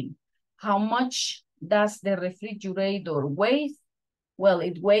beginning? How much does the refrigerator weigh? Well,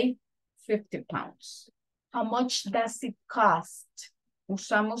 it weighs 50 pounds. How much does it cost?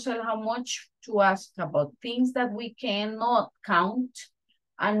 Usamos el how much to ask about things that we cannot count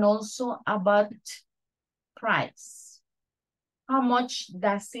and also about price. How much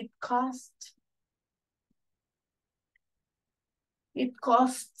does it cost? It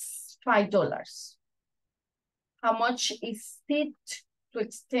costs $5. How much is it to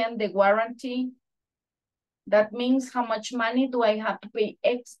extend the warranty? That means how much money do I have to pay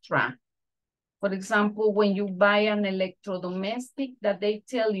extra? For example, when you buy an electrodomestic that they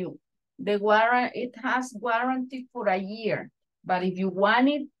tell you it has warranty for a year, but if you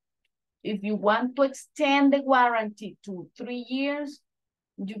want to extend the warranty to 3 years,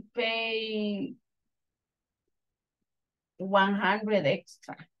 you pay 100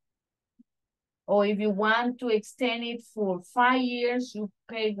 extra. Or if you want to extend it for 5 years, you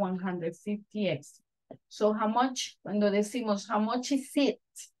pay 150 extra. So how much, cuando decimos, how much is it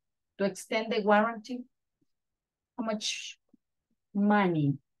to extend the warranty? How much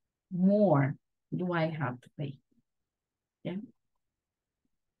money more do I have to pay? Yeah.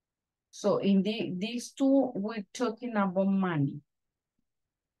 So in these two, we're talking about money.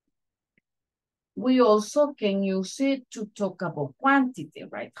 We also can use it to talk about quantity,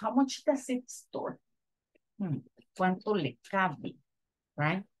 right? How much does it store? ¿Cuánto le cabe,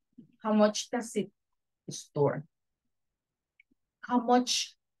 right? How much does it store? How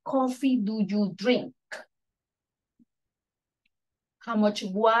much coffee do you drink? How much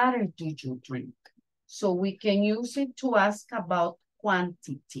water do you drink? So we can use it to ask about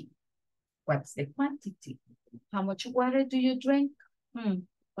quantity. What's the quantity? How much water do you drink?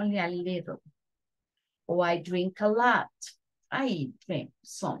 Only a little. Oh, I drink a lot. I drink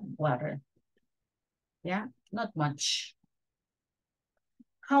some water. Yeah, not much.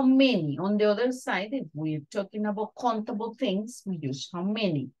 How many? On the other side, if we're talking about countable things, we use how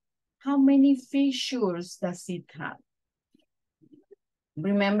many. How many features does it have?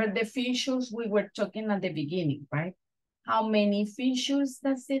 Remember the features we were talking at the beginning, right? How many features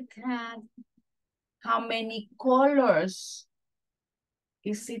does it have? How many colors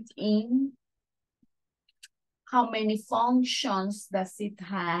is it in? How many functions does it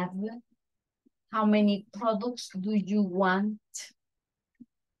have? How many products do you want?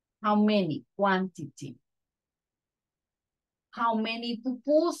 How many? Quantity. How many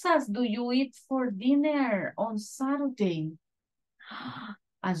pupusas do you eat for dinner on Saturday?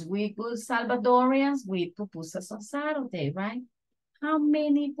 As we good Salvadorians, we eat pupusas on Saturday, right? How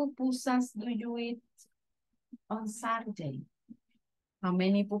many pupusas do you eat on Saturday? How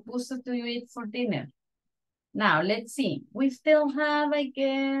many pupusas do you eat for dinner? Now, let's see. We still have, I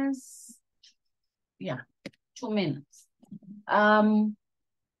guess, 2 minutes.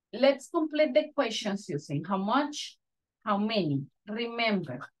 Let's complete the questions using how much, how many.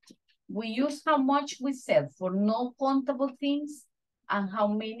 Remember, we use how much we said for no countable things and how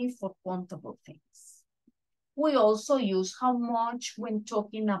many for countable things. We also use how much when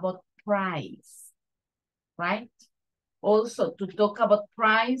talking about price, right? Also to talk about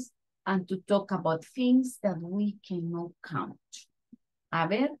price and to talk about things that we cannot count. A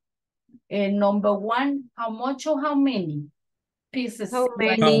ver, number 1, how much or how many pieces? How How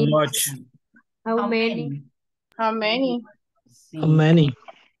many? much? How many? How many? How many?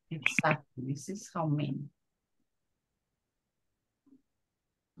 Exactly, this is how many.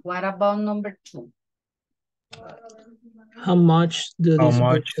 What about number 2? How much do How these books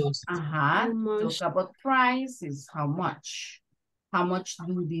much? cost? How much? Talk about price is how much. How much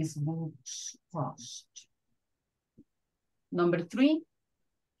do these books cost? Number 3.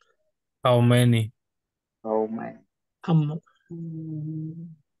 How many? How many? How much?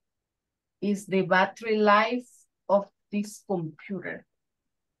 Is the battery life of this computer?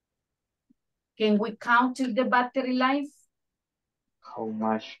 Can we count the battery life? How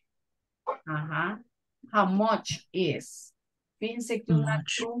much? How much is? Fíjense que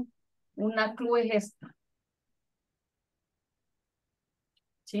una clue es esta.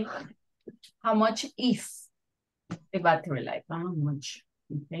 ¿Sí? How much is the battery life? How much?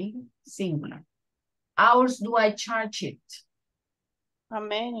 Okay, singular. Hours do I charge it? How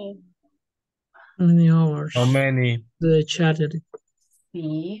many? How many hours? How many? Do they charge it?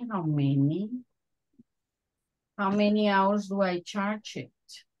 Sí, how many? How many hours do I charge it?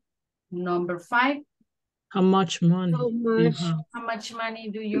 Number 5. How much money How do you much? have? How much money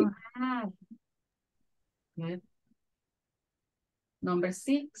do you have? Good. Number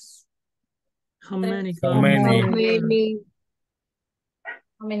 6. How many How gallons? How many? many?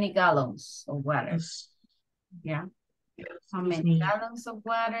 How many gallons of water? Yes. Yeah. How Excuse many me. gallons of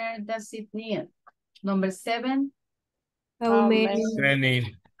water does it need? Number 7. How many?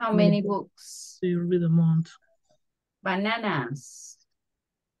 Many. How many books? Do you read a month? Bananas.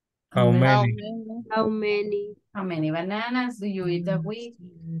 How How How many? many? How many? How many bananas do you eat a week?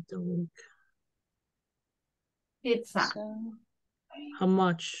 A week. Pizza. How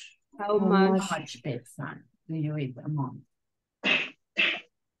much? How How much? much pizza do you eat a month?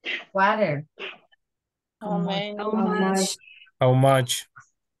 Water. How many? How much? How much?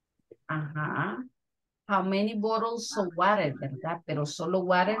 How many bottles of water, ¿verdad? Pero solo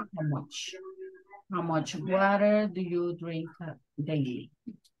water, how much? How much water do you drink daily?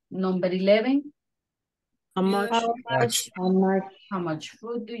 Number 11. How much? How much? How much? How much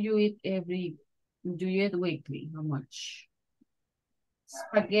food do you eat weekly? How much?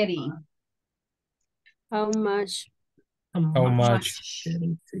 Spaghetti. How much? How much?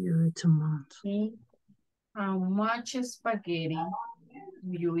 Do you eat a month? See? How much spaghetti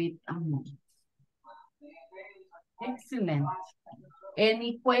do you eat a month? Excellent.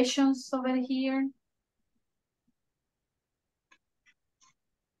 Any questions over here?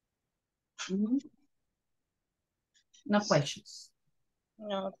 No questions.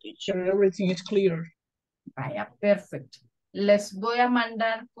 No, teacher. Everything is clear. Vaya, perfecto. Les voy a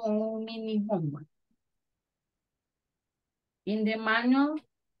mandar con un mini homework. In the manual,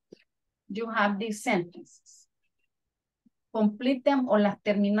 you have these sentences. Complete them o las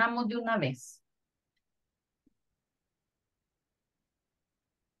terminamos de una vez.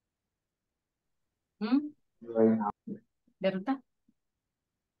 ¿Verdad?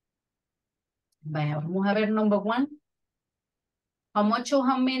 Vaya, vamos a ver number one. How much or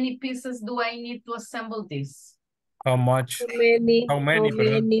how many pieces do I need to assemble this? How much? How many? How many,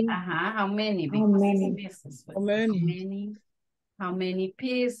 perdón? How many? How Because it's many? pieces. How many? How many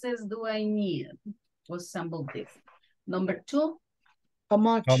pieces do I need to assemble this? Number two, How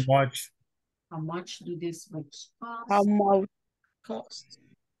much? How much? how much do these books cost? How much cost?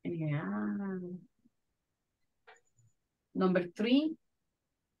 Yeah. Number three,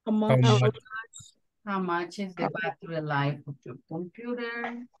 How How much? much? how much is the battery life of your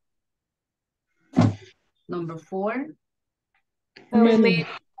computer? Number four, How many?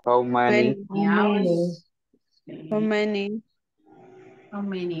 How many? many hours? How Okay. many? How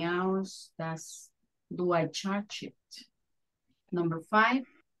many hours do I charge it? Number five,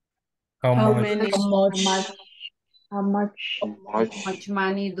 How How much? many? How How much? much? How much? how much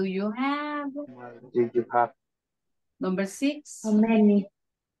money do you have? Did you have? Number six, How many?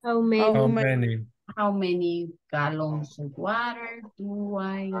 How How many? How many? many? how many gallons of water do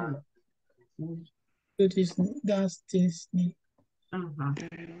I need? That is gas Disney. Ajá.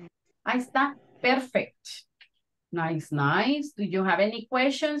 Ahí está. Perfect. Nice, nice. Do you have any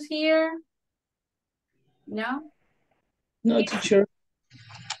questions here? No? No, Easy. teacher.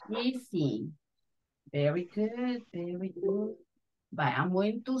 Easy. Very good, very good. But I'm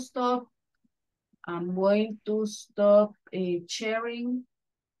going to stop. I'm going to stop sharing.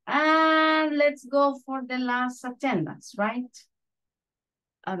 And let's go for the last attendance, right?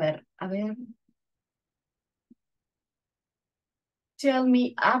 A ver, a ver. Tell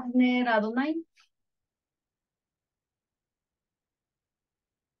me, Abner Adonai.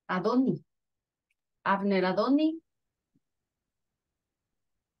 Adoni. Abner Adoni.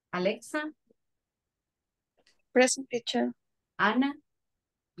 Alexa. Present teacher. Ana.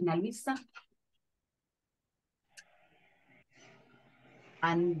 Ana Luisa.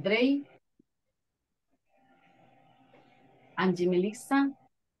 Andrei. Angie Melissa.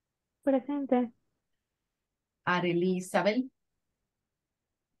 Presente. Arely Isabel.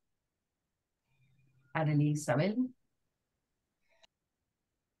 Arely Isabel.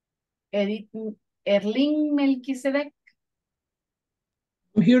 Edith Erling Melquisedec.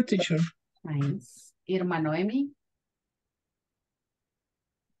 I'm here, teacher. Nice. Irma Noemi.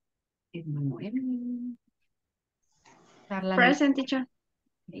 Irma Noemi. Carla Present teacher.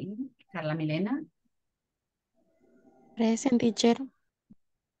 Okay. Carla Milena. Present teacher.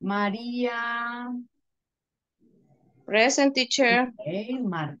 María. Present teacher. Okay.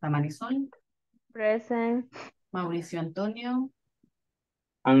 Marta Marisol. Present. Mauricio Antonio.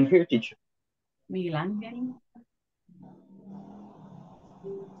 I'm here, teacher. Miguel Ángel.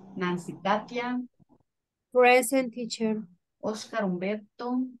 Nancy Katia. Present teacher. Oscar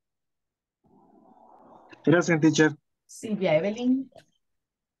Humberto. Present, teacher. Silvia Evelyn.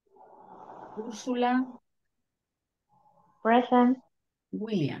 Úrsula. Present.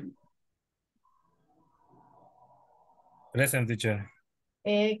 William. Present, teacher.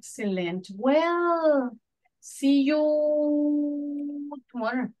 Excellent. Well, see you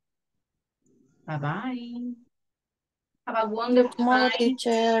tomorrow. Bye-bye. Have a wonderful Tomorrow, night.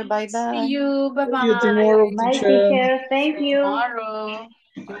 teacher. Bye See bye. you. See you Bye-bye. tomorrow, Bye, teacher. teacher. Thank you. Tomorrow.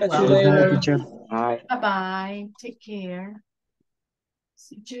 You're Catch you Goodbye, later. teacher. Bye. Bye-bye. Take care.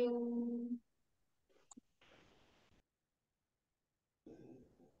 See you.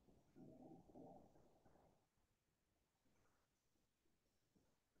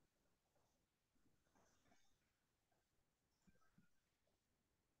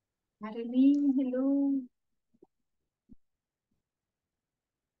 Madeline, hello.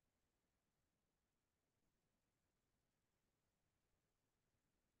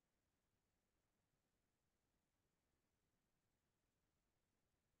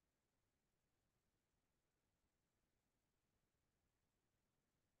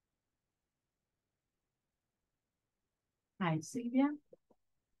 Hi, Sylvia.